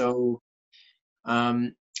place. So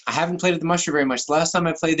I haven't played at the Musher very much. The last time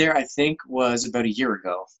I played there, I think, was about a year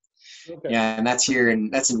ago. Okay. Yeah, and that's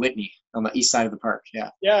in Whitney, on the east side of the park. Yeah.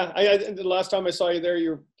 Yeah, the last time I saw you there,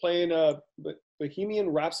 you were playing Bohemian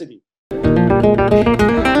Rhapsody.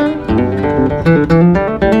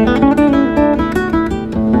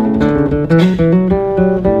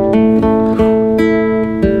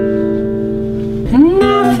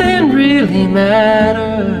 Nothing really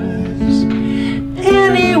matters,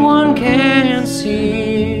 anyone can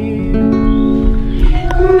see.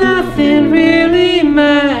 Nothing really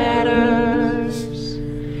matters,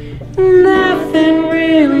 nothing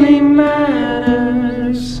really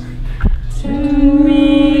matters to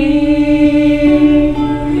me.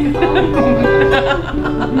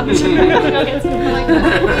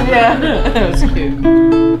 Yeah, that was cute.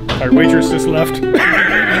 Our waitress just left.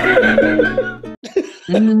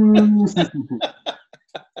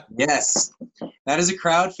 Yes, that is a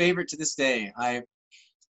crowd favorite to this day.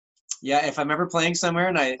 Yeah, if I'm ever playing somewhere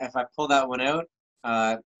and if I pull that one out,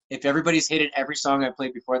 if everybody's hated every song I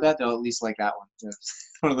played before that, they'll at least like that one. It's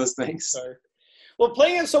one of those things. Sorry. Well,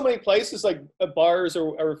 playing in so many places like bars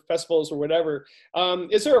or festivals or whatever,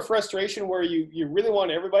 is there a frustration where you really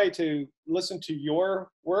want everybody to listen to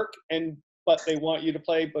your work but they want you to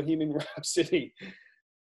play Bohemian Rhapsody?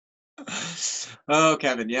 Oh,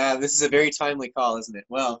 Kevin, yeah, this is a very timely call, isn't it?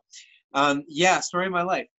 Well, yeah, story of my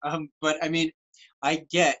life. But I mean, I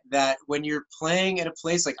get that when you're playing at a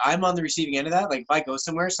place, like I'm on the receiving end of that. Like if I go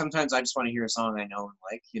somewhere, sometimes I just want to hear a song I know and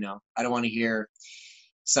like, you know, I don't want to hear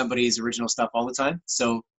somebody's original stuff all the time.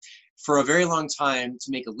 So for a very long time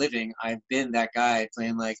to make a living, I've been that guy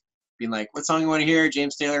playing like, being like, what song you want to hear?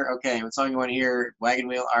 James Taylor? Okay. What song you want to hear? Wagon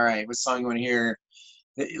Wheel? All right. What song you want to hear?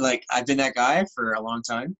 Like I've been that guy for a long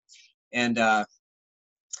time. And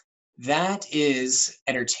that is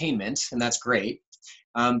entertainment, and that's great.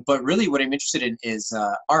 But really what I'm interested in is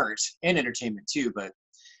art and entertainment too, but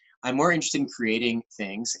I'm more interested in creating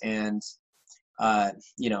things. And,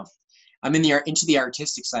 you know, I'm into the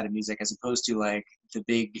artistic side of music as opposed to like the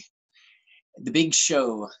big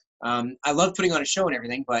show. I love putting on a show and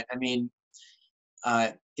everything, but I mean,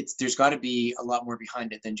 there's got to be a lot more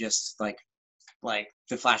behind it than just like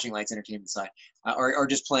the flashing lights entertainment side, or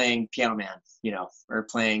just playing Piano Man, you know, or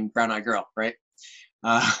playing Brown Eyed Girl, right?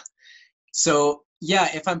 So yeah,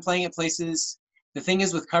 if I'm playing at places, the thing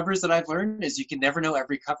is with covers that I've learned is you can never know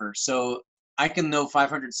every cover. So I can know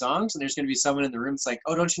 500 songs, and there's going to be someone in the room that's like,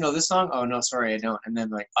 oh, don't you know this song? Oh, no, sorry, I don't. And then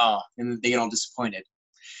like, oh, and they get all disappointed.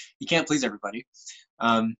 You can't please everybody.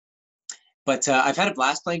 But I've had a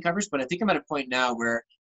blast playing covers, but I think I'm at a point now where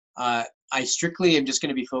I strictly am just going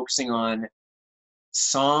to be focusing on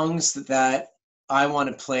songs that I want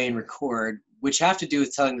to play and record, which have to do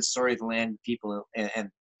with telling the story of the land, people,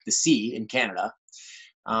 and the sea in Canada,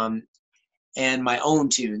 and my own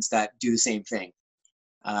tunes that do the same thing.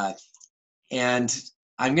 And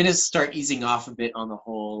I'm going to start easing off a bit on the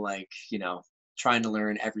whole, like, you know, trying to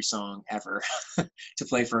learn every song ever to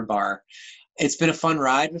play for a bar. It's been a fun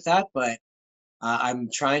ride with that, but I'm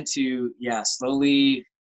trying to, slowly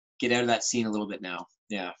get out of that scene a little bit now.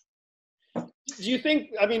 Yeah. Do you think,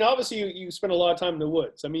 I mean, obviously you spend a lot of time in the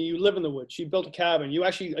woods. I mean, you live in the woods. You built a cabin. You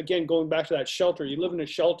actually, again, going back to that shelter, you live in a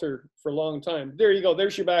shelter for a long time. There you go.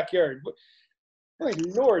 There's your backyard. My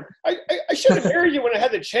Lord, I should have married you when I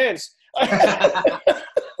had the chance.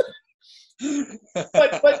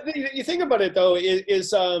 but you think about it though,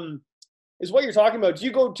 is what you're talking about. Do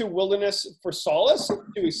you go to wilderness for solace,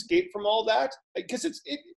 to escape from all that? Because it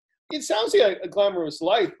sounds like a glamorous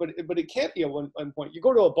life, but it can't be at one point. You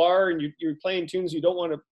go to a bar and you're playing tunes you don't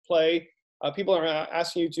want to play. People are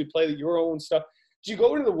asking you to play your own stuff. Do you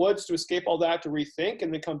go into the woods to escape all that, to rethink,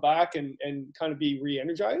 and then come back and kind of be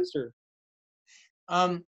re-energized, or?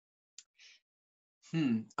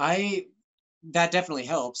 That definitely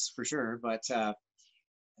helps for sure, but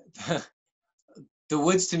the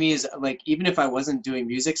woods to me is like, even if I wasn't doing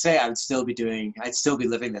music, say, I'd still be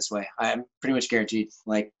living this way. I'm pretty much guaranteed.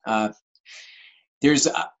 Like, I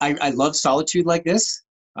love solitude like this.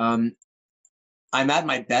 I'm at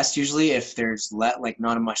my best usually if there's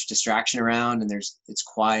not much distraction around, and it's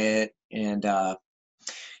quiet, and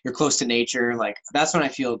you're close to nature. Like, that's when I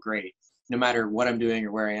feel great, no matter what I'm doing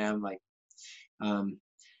or where I am. Like,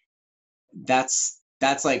 that's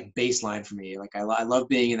like baseline for me. Like, I love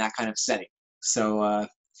being in that kind of setting. So,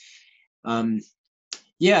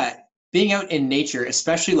 being out in nature,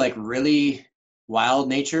 especially like really wild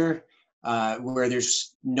nature, where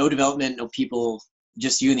there's no development, no people,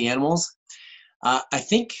 just you and the animals. I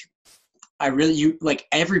think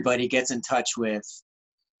everybody gets in touch with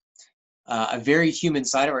a very human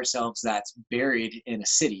side of ourselves that's buried in a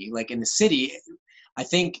city. Like in the city, I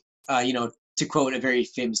think, to quote a very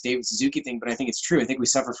famous David Suzuki thing, but I think it's true. I think we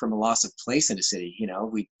suffer from a loss of place in a city. You know,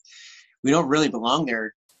 we don't really belong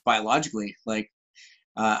there biologically. Like,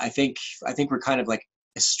 I think we're kind of like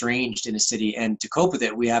estranged in a city, and to cope with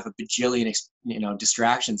it, we have a bajillion,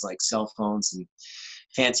 distractions like cell phones and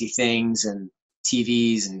fancy things and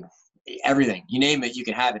TVs and everything. You name it, you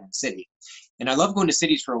can have it in the city. And I love going to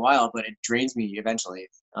cities for a while, but it drains me eventually.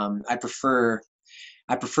 I prefer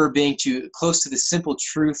being too close to the simple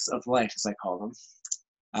truths of life, as I call them.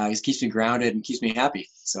 It keeps me grounded and keeps me happy.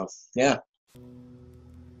 So, yeah.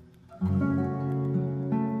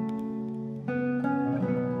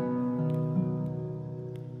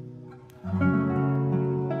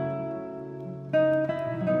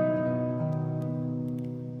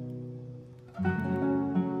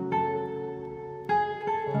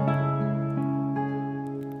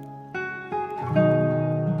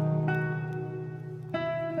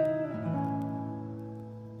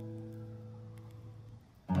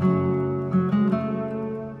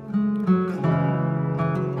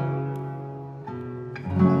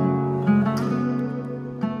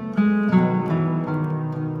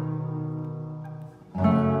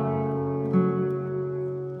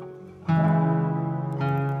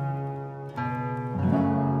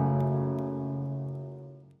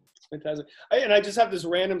 Fantastic. And I just have this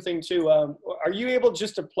random thing too. Are you able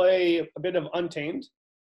just to play a bit of Untamed?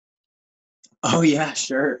 Oh yeah,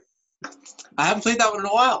 sure. I haven't played that one in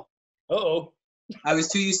a while. Uh-oh. I was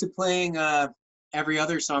too used to playing every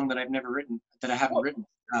other song that I've never written, that I haven't written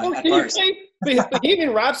at can bars. you play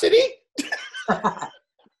Bohemian Rhapsody? I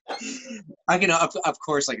can, of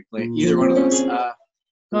course, I can play either one of those.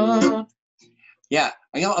 Yeah,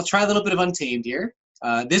 I'll try a little bit of Untamed here.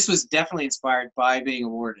 This was definitely inspired by being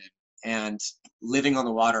awarded and living on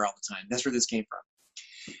the water all the time. That's where this came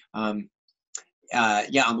from.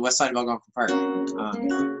 Yeah, on the west side of Algonquin Park.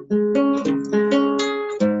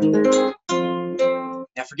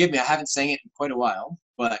 Now, forgive me, I haven't sang it in quite a while,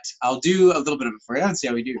 but I'll do a little bit of it for you and see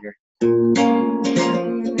how we do here.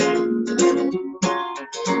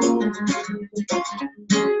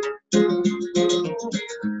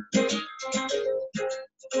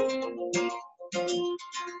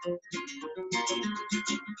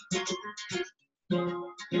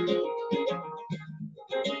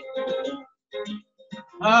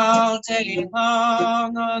 All day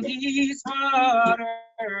long on these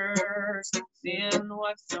waters, seeing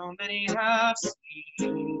what so many have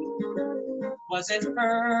seen. Was it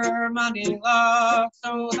firmly locked,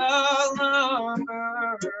 so the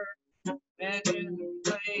lumber bed in the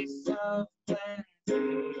place of plenty?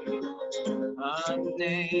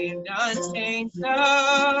 Unnamed, unchanged,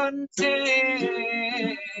 untamed,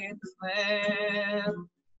 land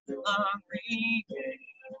long regained.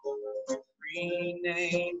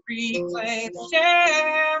 Renamed, reclaimed,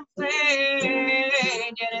 Champlain,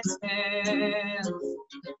 yet it stands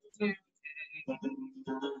today.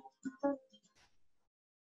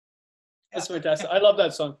 That's fantastic. I love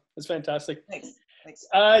that song. That's fantastic. Thanks.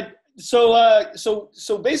 So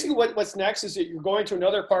basically what's next is that you're going to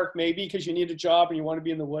another park maybe because you need a job and you want to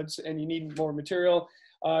be in the woods and you need more material.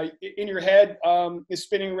 In your head is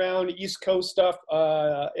spinning around East Coast stuff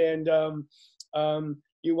and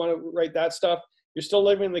you want to write that stuff. You're still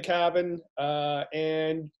living in the cabin.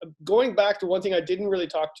 And going back to one thing I didn't really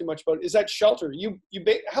talk too much about is that shelter.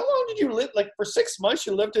 How long did you live? Like for 6 months,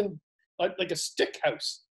 you lived in like a stick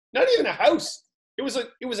house. Not even a house. It was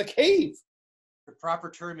a cave. The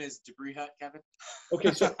proper term is debris hut, Kevin.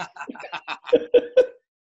 Okay, so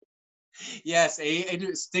yes,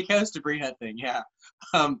 a stick house debris hut thing. Yeah.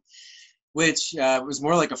 Which was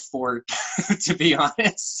more like a fort, to be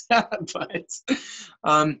honest. But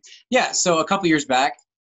yeah, so a couple years back,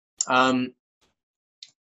 my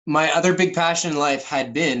other big passion in life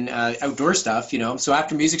had been outdoor stuff, you know. So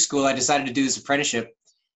after music school, I decided to do this apprenticeship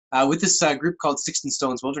with this group called Sticks and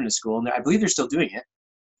Stones Wilderness School, and I believe they're still doing it.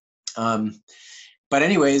 But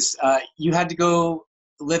anyways, you had to go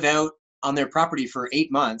live out on their property for 8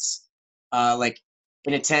 months, like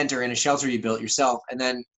in a tent or in a shelter you built yourself, and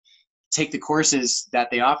then take the courses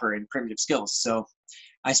that they offer in primitive skills. So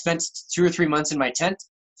I spent 2 or 3 months in my tent,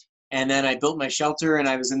 and then I built my shelter, and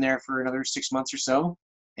I was in there for another 6 months or so.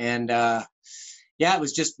 And yeah, it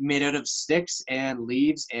was just made out of sticks and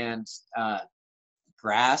leaves and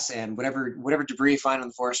grass and whatever debris you find on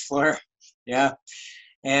the forest floor. Yeah.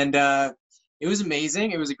 And it was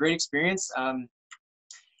amazing. It was a great experience.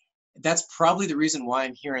 That's probably the reason why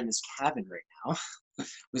I'm here in this cabin right now.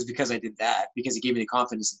 Was because I did that, because it gave me the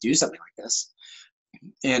confidence to do something like this.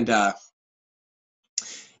 And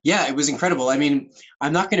yeah, it was incredible. I mean,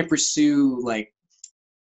 I'm not going to pursue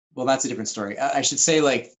well, that's a different story. I should say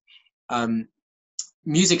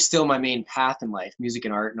music's still my main path in life, music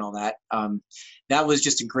and art and all that. That was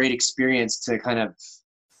just a great experience to kind of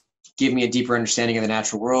give me a deeper understanding of the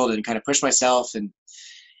natural world and kind of push myself and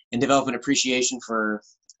develop an appreciation for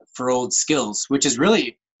old skills, which is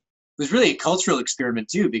really was really a cultural experiment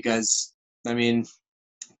too, because I mean,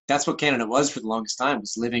 that's what Canada was for the longest time,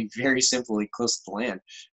 was living very simply close to the land.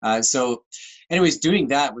 So anyways, doing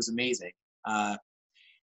that was amazing. I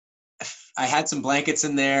had some blankets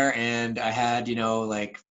in there, and I had,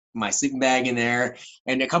 like my sleeping bag in there.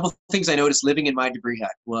 And a couple of things I noticed living in my debris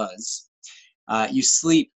hut was you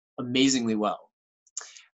sleep amazingly well.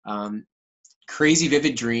 Crazy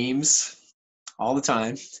vivid dreams all the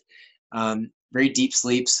time. Very deep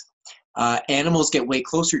sleeps. Animals get way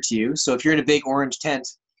closer to you. So if you're in a big orange tent,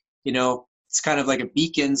 it's kind of like a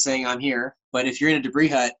beacon saying I'm here. But if you're in a debris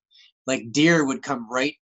hut, like deer would come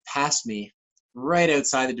right past me, right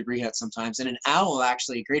outside the debris hut sometimes. And an owl,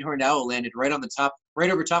 actually, a great horned owl, landed right over top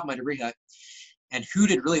of my debris hut and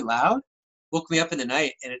hooted really loud, woke me up in the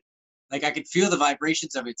night. And I could feel the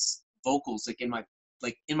vibrations of its vocals in my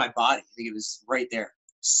body. I think it was right there.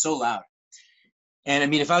 So loud. And I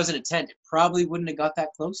mean, if I was in a tent, it probably wouldn't have got that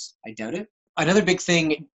close. I doubt it. Another big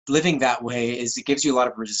thing living that way is it gives you a lot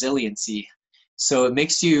of resiliency. So it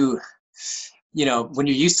makes you, you know, when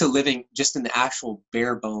you're used to living just in the actual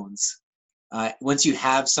bare bones, once you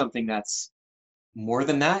have something that's more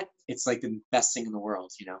than that, it's like the best thing in the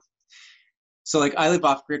world, you know? So like I live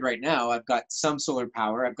off grid right now. I've got some solar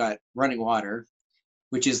power. I've got running water,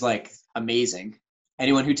 which is like amazing.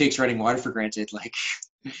 Anyone who takes running water for granted, like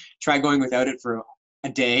try going without it for a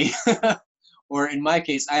day. Or in my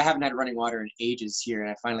case, I haven't had running water in ages here, and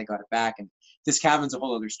I finally got it back. And this cabin's a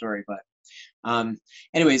whole other story. But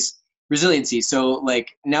anyways, resiliency. So like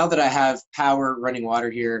now that I have power, running water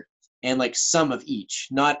here, and like some of each,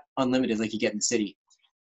 not unlimited like you get in the city,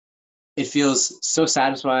 it feels so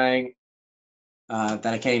satisfying that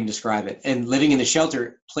I can't even describe it. And living in the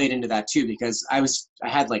shelter played into that too, because I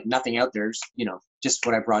had like nothing out there, you know, just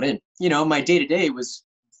what I brought in. You know, my day to day was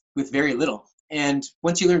with very little. And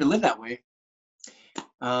once you learn to live that way,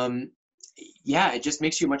 yeah, it just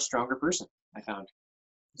makes you a much stronger person, I found.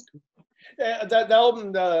 That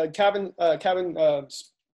album, Cabin,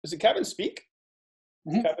 is it Cabin Speak?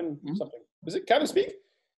 Mm-hmm. Cabin something. Is it Cabin Speak?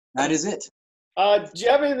 That is it. Do you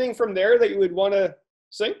have anything from there that you would want to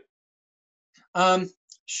sing?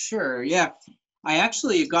 Sure, yeah. I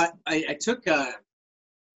actually I took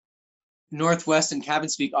Northwest and Cabin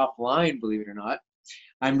Speak offline, believe it or not.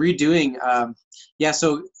 I'm redoing, yeah,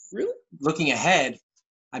 so really looking ahead,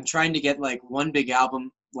 I'm trying to get like one big album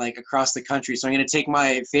like across the country. So I'm going to take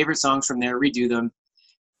my favorite songs from there, redo them,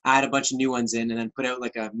 add a bunch of new ones in, and then put out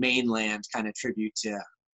like a mainland kind of tribute to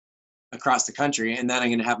across the country. And then I'm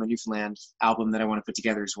going to have my Newfoundland album that I want to put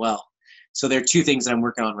together as well. So there are two things that I'm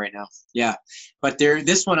working on right now. Yeah. But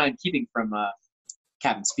this one I'm keeping from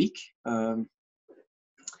Cabin Speak. And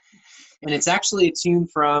it's actually a tune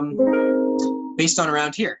from based on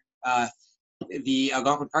around here. The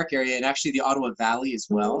Algonquin Park area, and actually the Ottawa Valley as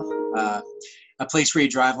well. A place where you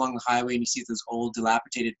drive along the highway and you see those old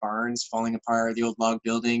dilapidated barns falling apart, the old log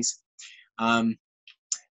buildings. And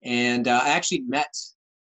I actually met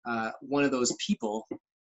one of those people.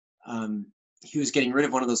 He was getting rid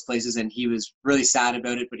of one of those places, and he was really sad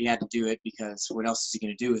about it, but he had to do it because what else is he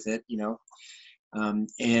going to do with it, you know?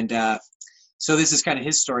 So this is kind of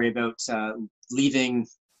his story about leaving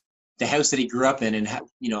the house that he grew up in and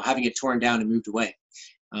you know, having it torn down and moved away.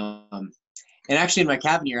 And actually in my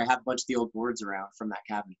cabin here, I have a bunch of the old boards around from that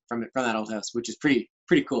cabin, from that old house, which is pretty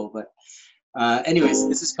cool. But anyways,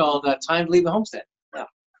 this is called Time to Leave the Homestead. Yeah.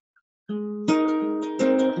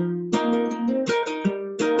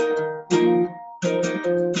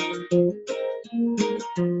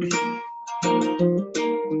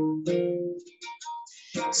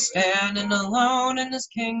 Standing alone in his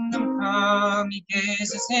kingdom come, he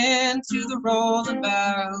gazes into the rolling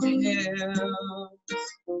valley hills.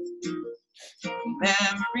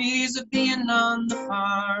 Memories of being on the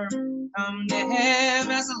farm come to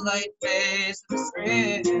him as a light fades with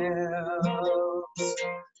the thrills.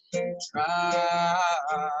 Try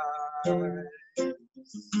to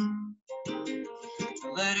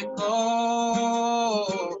let it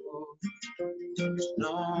go. There's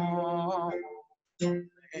no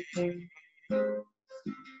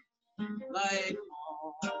like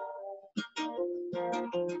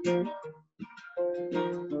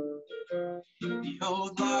the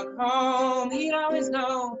old log home, he'd always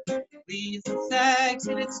know, leaves and sags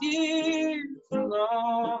in its years alone.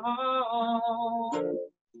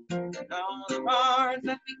 And all the barns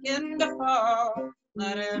that begin to fall,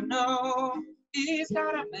 let him know he's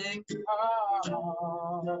gotta make the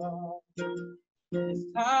call. It's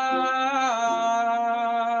time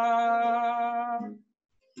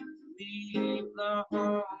to leave the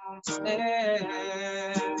homestead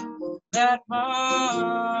that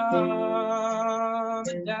mom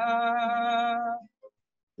and dad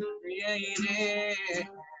created.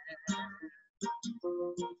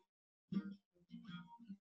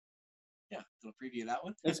 Yeah, little preview of that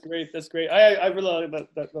one. That's great. That's great. I really like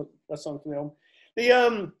that song from the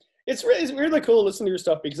album. It's really cool listening to your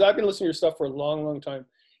stuff, because I've been listening to your stuff for a long, long time.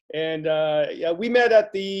 And yeah, we met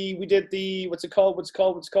at we did the, what's it called?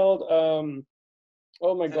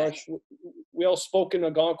 Oh my gosh. We all spoke in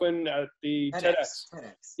Algonquin at the TEDx.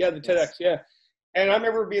 Yeah, the TEDx, yeah. And I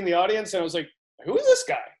remember being in the audience and I was like, who is this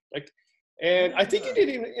guy? Like, and I think you did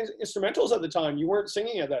instrumentals at the time. You weren't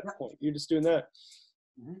singing at that point. You're just doing that.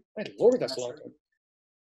 Mm-hmm. My Lord, that's a long time.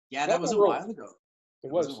 Yeah, that was a while ago.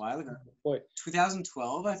 It was a while ago. Boy.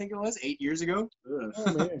 2012, I think it was, 8 years ago.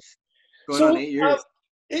 Oh, man. Going on 8 years.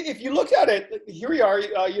 If you look at it, here we are.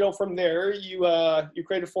 You know, from there, you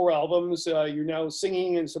created 4 albums. You're now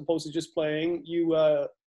singing as opposed to just playing. You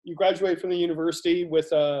graduated from the university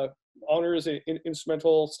with honors in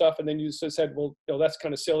instrumental stuff, and then you just said, "Well, you know, that's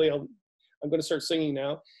kind of silly. I'm going to start singing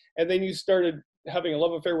now." And then you started having a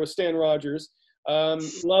love affair with Stan Rogers,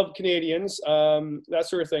 love Canadians, that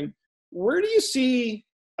sort of thing. Where do you see,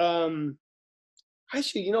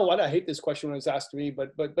 actually, you know what? I hate this question when it's asked to me,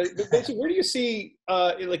 but basically, where do you see,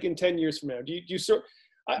 like in 10 years from now? Do you sort?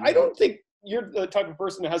 I don't think you're the type of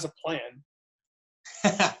person that has a plan.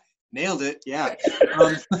 Nailed it. Yeah.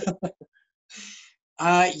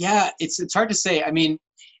 Yeah, it's hard to say. I mean,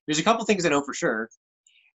 there's a couple things I know for sure.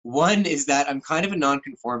 One is that I'm kind of a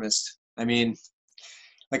nonconformist. I mean,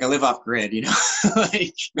 like I live off grid, you know,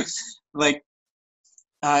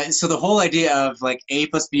 so the whole idea of like A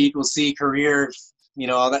plus B equals C, career, you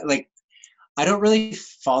know, all that, like, I don't really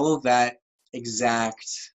follow that exact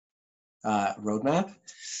roadmap.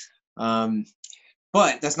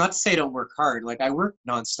 But that's not to say I don't work hard. Like, I work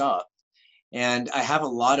nonstop, and I have a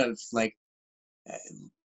lot of like,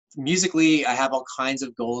 musically, I have all kinds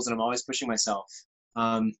of goals, and I'm always pushing myself.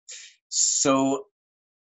 So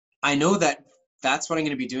I know that that's what I'm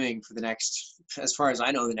going to be doing for the next, as far as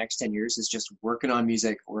I know, the next 10 years is just working on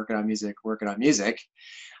music, working on music, working on music.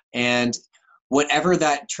 And whatever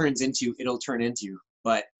that turns into, it'll turn into.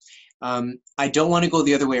 But I don't want to go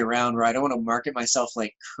the other way around, where I don't want to market myself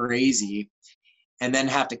like crazy and then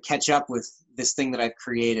have to catch up with this thing that I've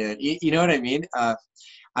created. You know what I mean? I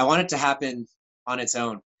want it to happen on its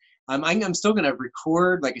own. I'm still going to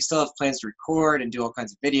record, like I still have plans to record and do all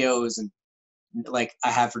kinds of videos, and like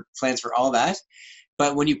I have plans for all that.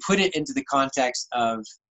 But when you put it into the context of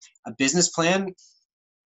a business plan,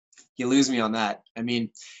 you lose me on that. I mean,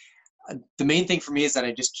 the main thing for me is that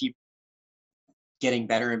I just keep getting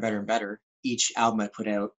better and better and better each album I put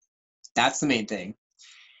out. That's the main thing.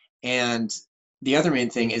 And the other main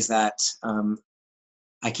thing is that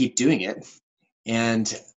I keep doing it.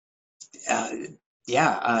 And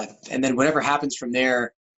and then whatever happens from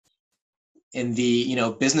there in the, you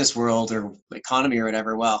know, business world or economy or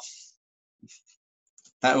whatever, well,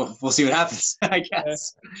 we'll see what happens, I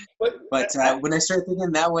guess. But when I start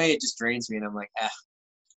thinking that way, it just drains me, and I'm like,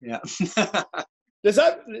 yeah. Does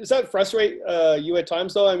that frustrate you at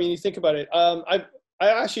times, though? I mean, you think about it. I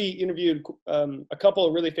actually interviewed a couple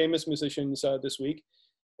of really famous musicians this week,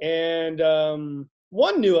 and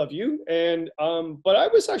one knew of you, and but I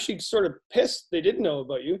was actually sort of pissed they didn't know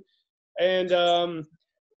about you, and I'm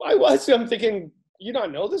thinking, you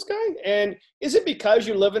don't know this guy? And is it because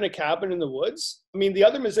you live in a cabin in the woods? I mean, the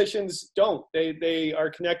other musicians don't. They are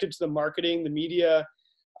connected to the marketing, the media.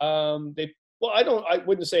 I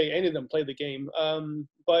wouldn't say any of them play the game,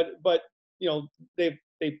 but you know, they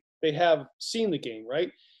have seen the game,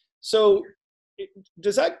 right? So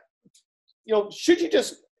does that, you know, should you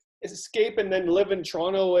just escape and then live in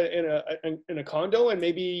Toronto in a condo, and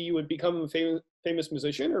maybe you would become a famous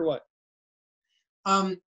musician, or what?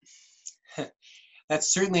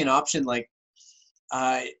 That's certainly an option. Like,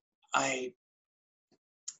 that's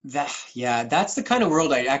the kind of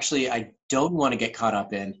world I don't want to get caught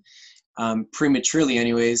up in, prematurely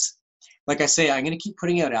anyways. Like I say, I'm going to keep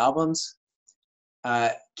putting out albums,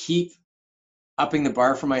 keep upping the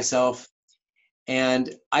bar for myself.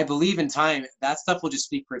 And I believe in time, that stuff will just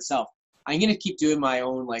speak for itself. I'm going to keep doing my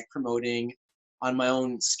own, like, promoting on my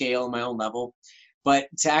own scale, my own level. But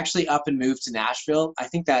to actually up and move to Nashville, I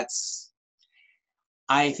think that's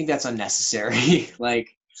unnecessary. Like,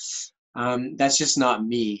 that's just not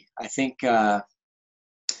me. I think,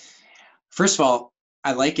 first of all,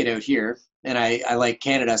 I like it out here, and I like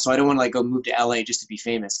Canada, so I don't want to like go move to LA just to be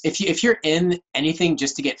famous. If you're in anything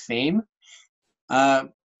just to get fame,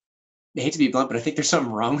 I hate to be blunt, but I think there's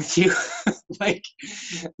something wrong with you. Like,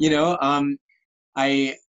 you know,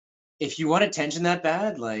 if you want attention that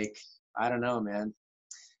bad, like, I don't know, man.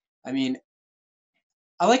 I mean,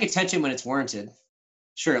 I like attention when it's warranted.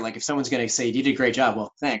 Sure, like if someone's going to say, you did a great job,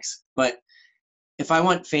 well, thanks. But if I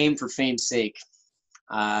want fame for fame's sake,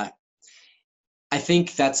 I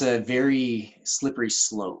think that's a very slippery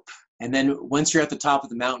slope. And then once you're at the top of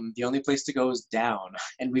the mountain, the only place to go is down.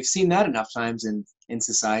 And we've seen that enough times in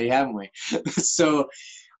society, haven't we? So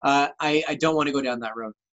I don't want to go down that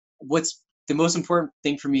road. What's the most important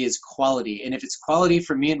thing for me is quality. And if it's quality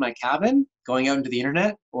from me in my cabin, going out into the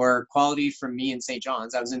internet, or quality from me in St.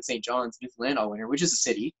 John's. I was in St. John's, Newfoundland all winter, which is a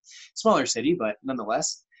city, smaller city, but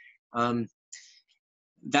nonetheless,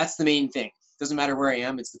 that's the main thing. Doesn't matter where I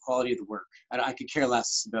am, it's the quality of the work. I could care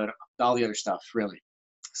less about all the other stuff, really.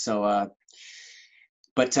 So,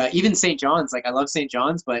 but even St. John's, like, I love St.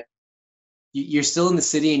 John's, but you're still in the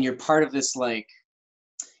city, and you're part of this, like,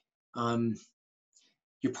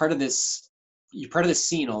 you're part of this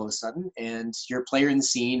scene all of a sudden, and you're a player in the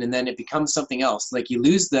scene, and then it becomes something else. Like, you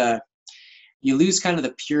lose kind of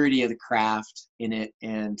the purity of the craft in it,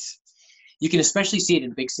 and you can especially see it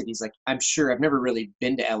in big cities. Like, I'm sure I've never really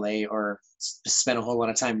been to LA or spent a whole lot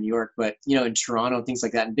of time in New York, but you know, in Toronto and things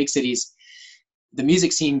like that, in big cities, the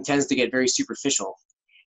music scene tends to get very superficial,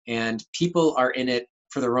 and people are in it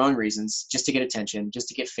for the wrong reasons, just to get attention, just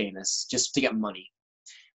to get famous, just to get money.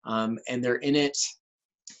 And they're in it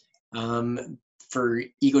for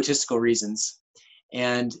egotistical reasons.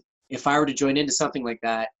 And if I were to join into something like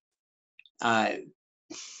that,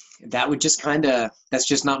 that would just that's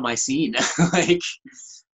just not my scene. Like,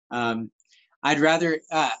 I'd rather,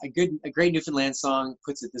 a great Newfoundland song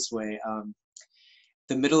puts it this way.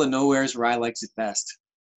 The middle of nowhere is where I likes it best.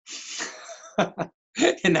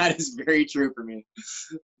 And that is very true for me.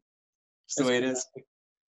 It's the way it is.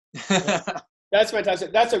 That's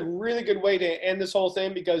fantastic. That's a really good way to end this whole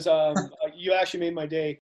thing, because you actually made my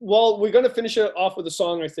day. Well, we're going to finish it off with a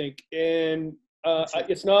song, I think. And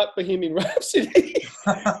it's not Bohemian Rhapsody.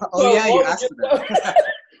 Oh, so yeah, you asked for that.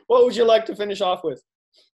 What would you like to finish off with?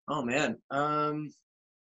 Oh, man.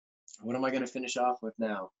 What am I going to finish off with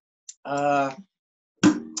now?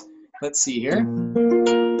 Let's see here.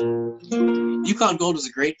 Yukon Gold was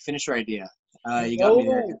a great finisher idea. You got me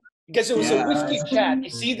there. Because it was a whiskey chat. You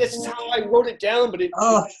see, this is how I wrote it down, but it...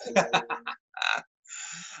 Oh.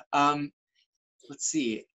 Let's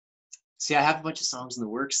see. See, I have a bunch of songs in the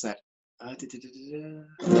works that... Let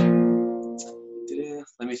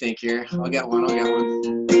me think here. I'll get one.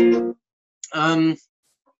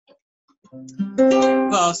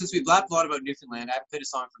 Well, since we've laughed a lot about Newfoundland, I haven't played a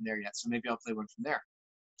song from there yet, so maybe I'll play one from there.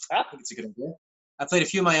 I think it's a good idea. I played a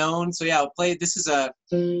few of my own, so yeah, I'll play. This is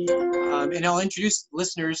and I'll introduce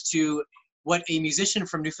listeners to what a musician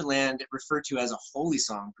from Newfoundland referred to as a holy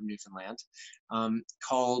song from Newfoundland,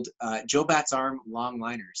 called Joe Bat's Arm Long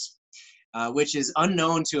Liners, which is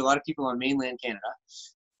unknown to a lot of people on mainland Canada.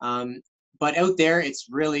 But out there, it's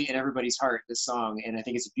really in everybody's heart, this song, and I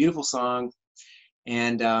think it's a beautiful song,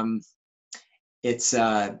 and it's,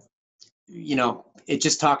 you know, it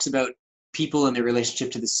just talks about people and their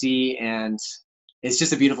relationship to the sea, and it's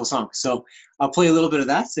just a beautiful song. So I'll play a little bit of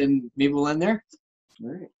that, and maybe we'll end there.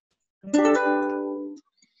 All right.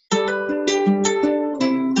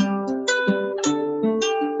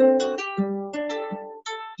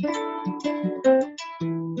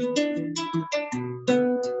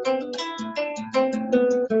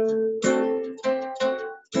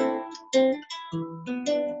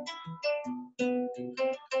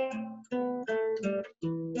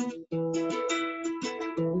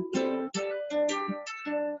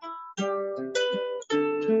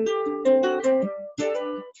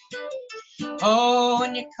 Oh,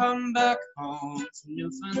 when you come back home to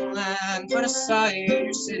Newfoundland, put aside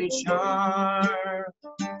your city charm.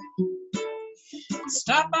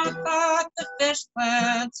 Stop off at the fish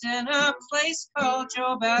plant in a place called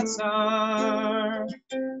Joe Bat's Arm.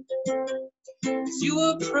 As you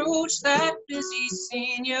approach that busy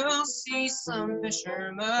scene, you'll see some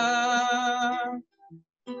fishermen.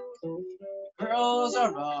 Girls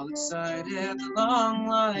are all excited, the long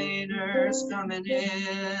liners coming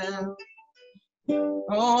in.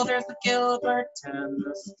 Oh, there's the Gilbert and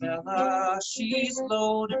the Stella, she's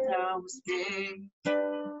loaded down with steak.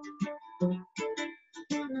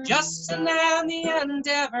 Justin and the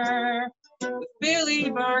Endeavor, with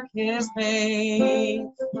Billy Burke his mate.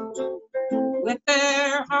 With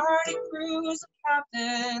their hardy crews of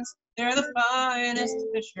captains, they're the finest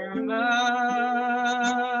fishermen.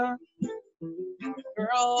 And the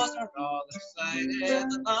girls are all excited,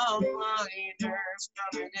 the long liners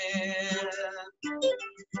coming in.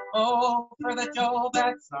 Oh, for the Joe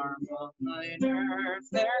Bat's Arm long liners,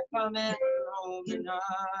 they're coming home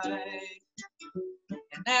tonight.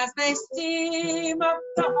 And as they steam up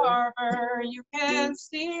the harbor, you can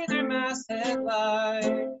see their masthead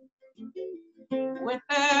light. With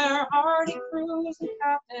their hardy crews and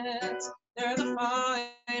captains, they're the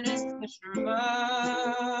finest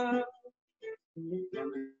fishermen. And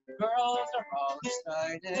the girls are all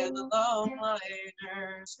excited, the long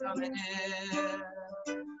liners coming in.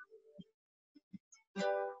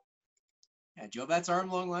 Yeah, Joe Bat's Arm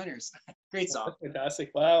Long Liners. Great song. That's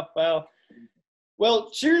fantastic. Wow, wow. Well,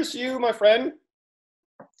 cheers to you, my friend.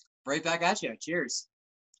 Right back at you. Cheers.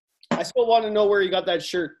 I still want to know where you got that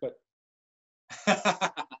shirt, but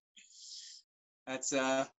that's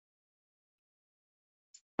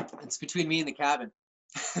it's between me and the cabin.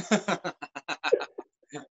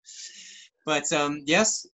 But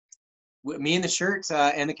yes, me and the shirt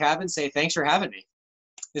and the cabin say thanks for having me.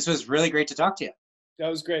 This was really great to talk to you. That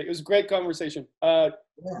was great. It was a great conversation.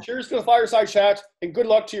 Cheers to the fireside chat, and good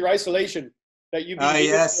luck to your isolation that you've been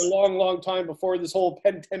doing for a long, long time before this whole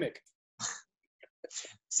pandemic.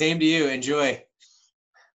 Same to you. Enjoy.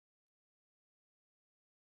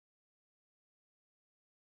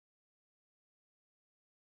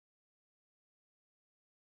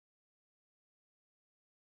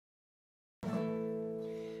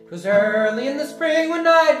 'Twas early in the spring when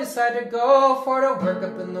I decided to go for to work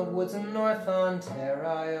up in the woods in North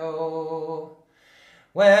Ontario.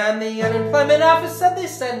 When the unemployment office said they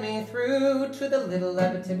send me through to the little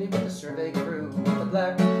Abitibi with the survey crew. With the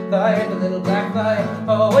black fly, the little black fly,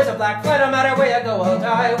 always a black fly, no matter where you go I'll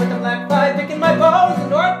die. With the black fly picking my bones in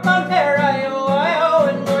North Ontario,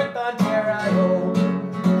 in North Ontario.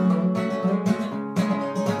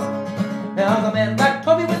 Now the man back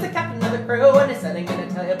told me was the captain of the crew, and he said, I'm gonna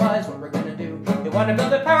tell you boys what we're gonna do. You wanna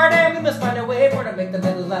build a power dam, we must find a way for to make the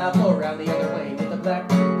little lab blow around the other way. With the black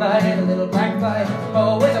fly, the little black fly,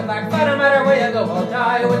 always a black fly, no matter where you go I'll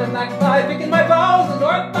die. With the black fly picking my bones in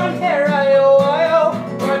North Ontario,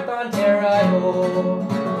 North Ontario.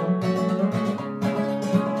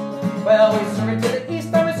 Well, we serve it to the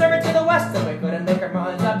east and we serve it to the west, and we couldn't make our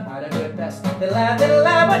minds up how to do it best. Little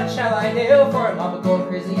lad, what shall I do for a mob of gold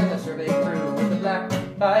crazy and the survey crew? With the black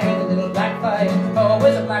fly, the little black fly,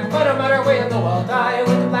 always a black fly, no matter where you go I'll die.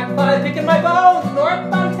 With the black fly picking my bones in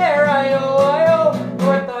North Ontario,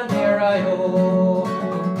 North Ontario.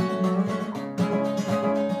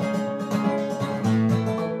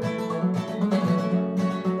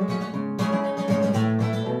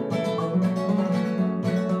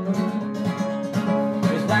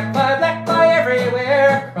 Black fly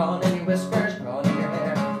everywhere, crawling in your whiskers, crawling in your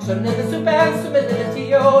hair. Swimming in the soup and swimming in the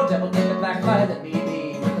T.O. Devil take the black fly, let me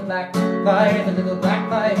be. With the black fly, the little black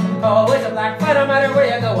fly, always a black fly, no matter where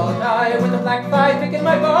you go I'll die. With the black fly picking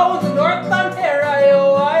my bones in North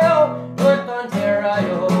Ontario, North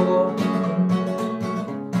Ontario.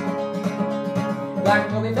 Black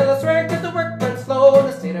Toby fell asleep cause the work went slow, and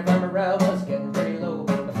the state of our morale was getting pretty low.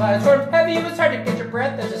 The flies weren't heavy, it was hard to get your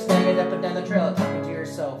breath as you staggered up and down the trail talking to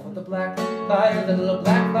yourself. With the black fly, the little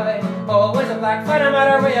black fly, always a black fly, no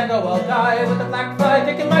matter where you go I'll die. With the black fly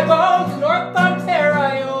picking my bones in North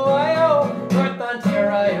Ontario, North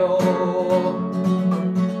Ontario.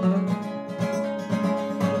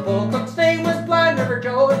 The bull cook's name was Blind River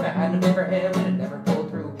Joe. If I hadn't been for him, it'd never pulled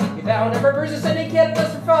through. He found never bruises and he'd get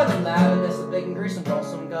us for fun and loud, and this is big and greasy, draw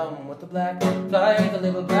some gum. With the black fly, the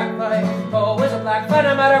little black fly, always a black fly,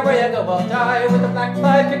 no matter where you go I'll die. With the black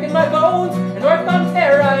fly picking my bones in North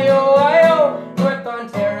Ontario, North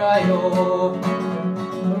Ontario.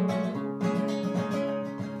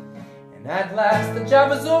 And at last the job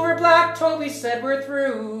was over, Black Toby said we're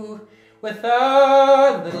through with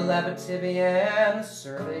our little Abitibi and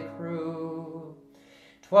survey crew.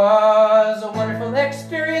 'Twas a wonderful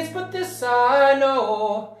experience, but this I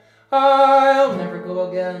know, I'll never go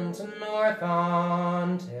again to North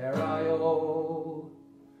Ontario.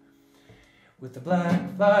 With the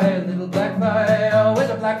black fly, little black fly, always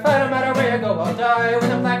a black fly, no matter where you go I'll die. With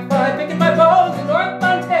the black fly picking my bones in North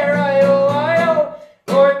Ontario,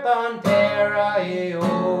 North Ontario.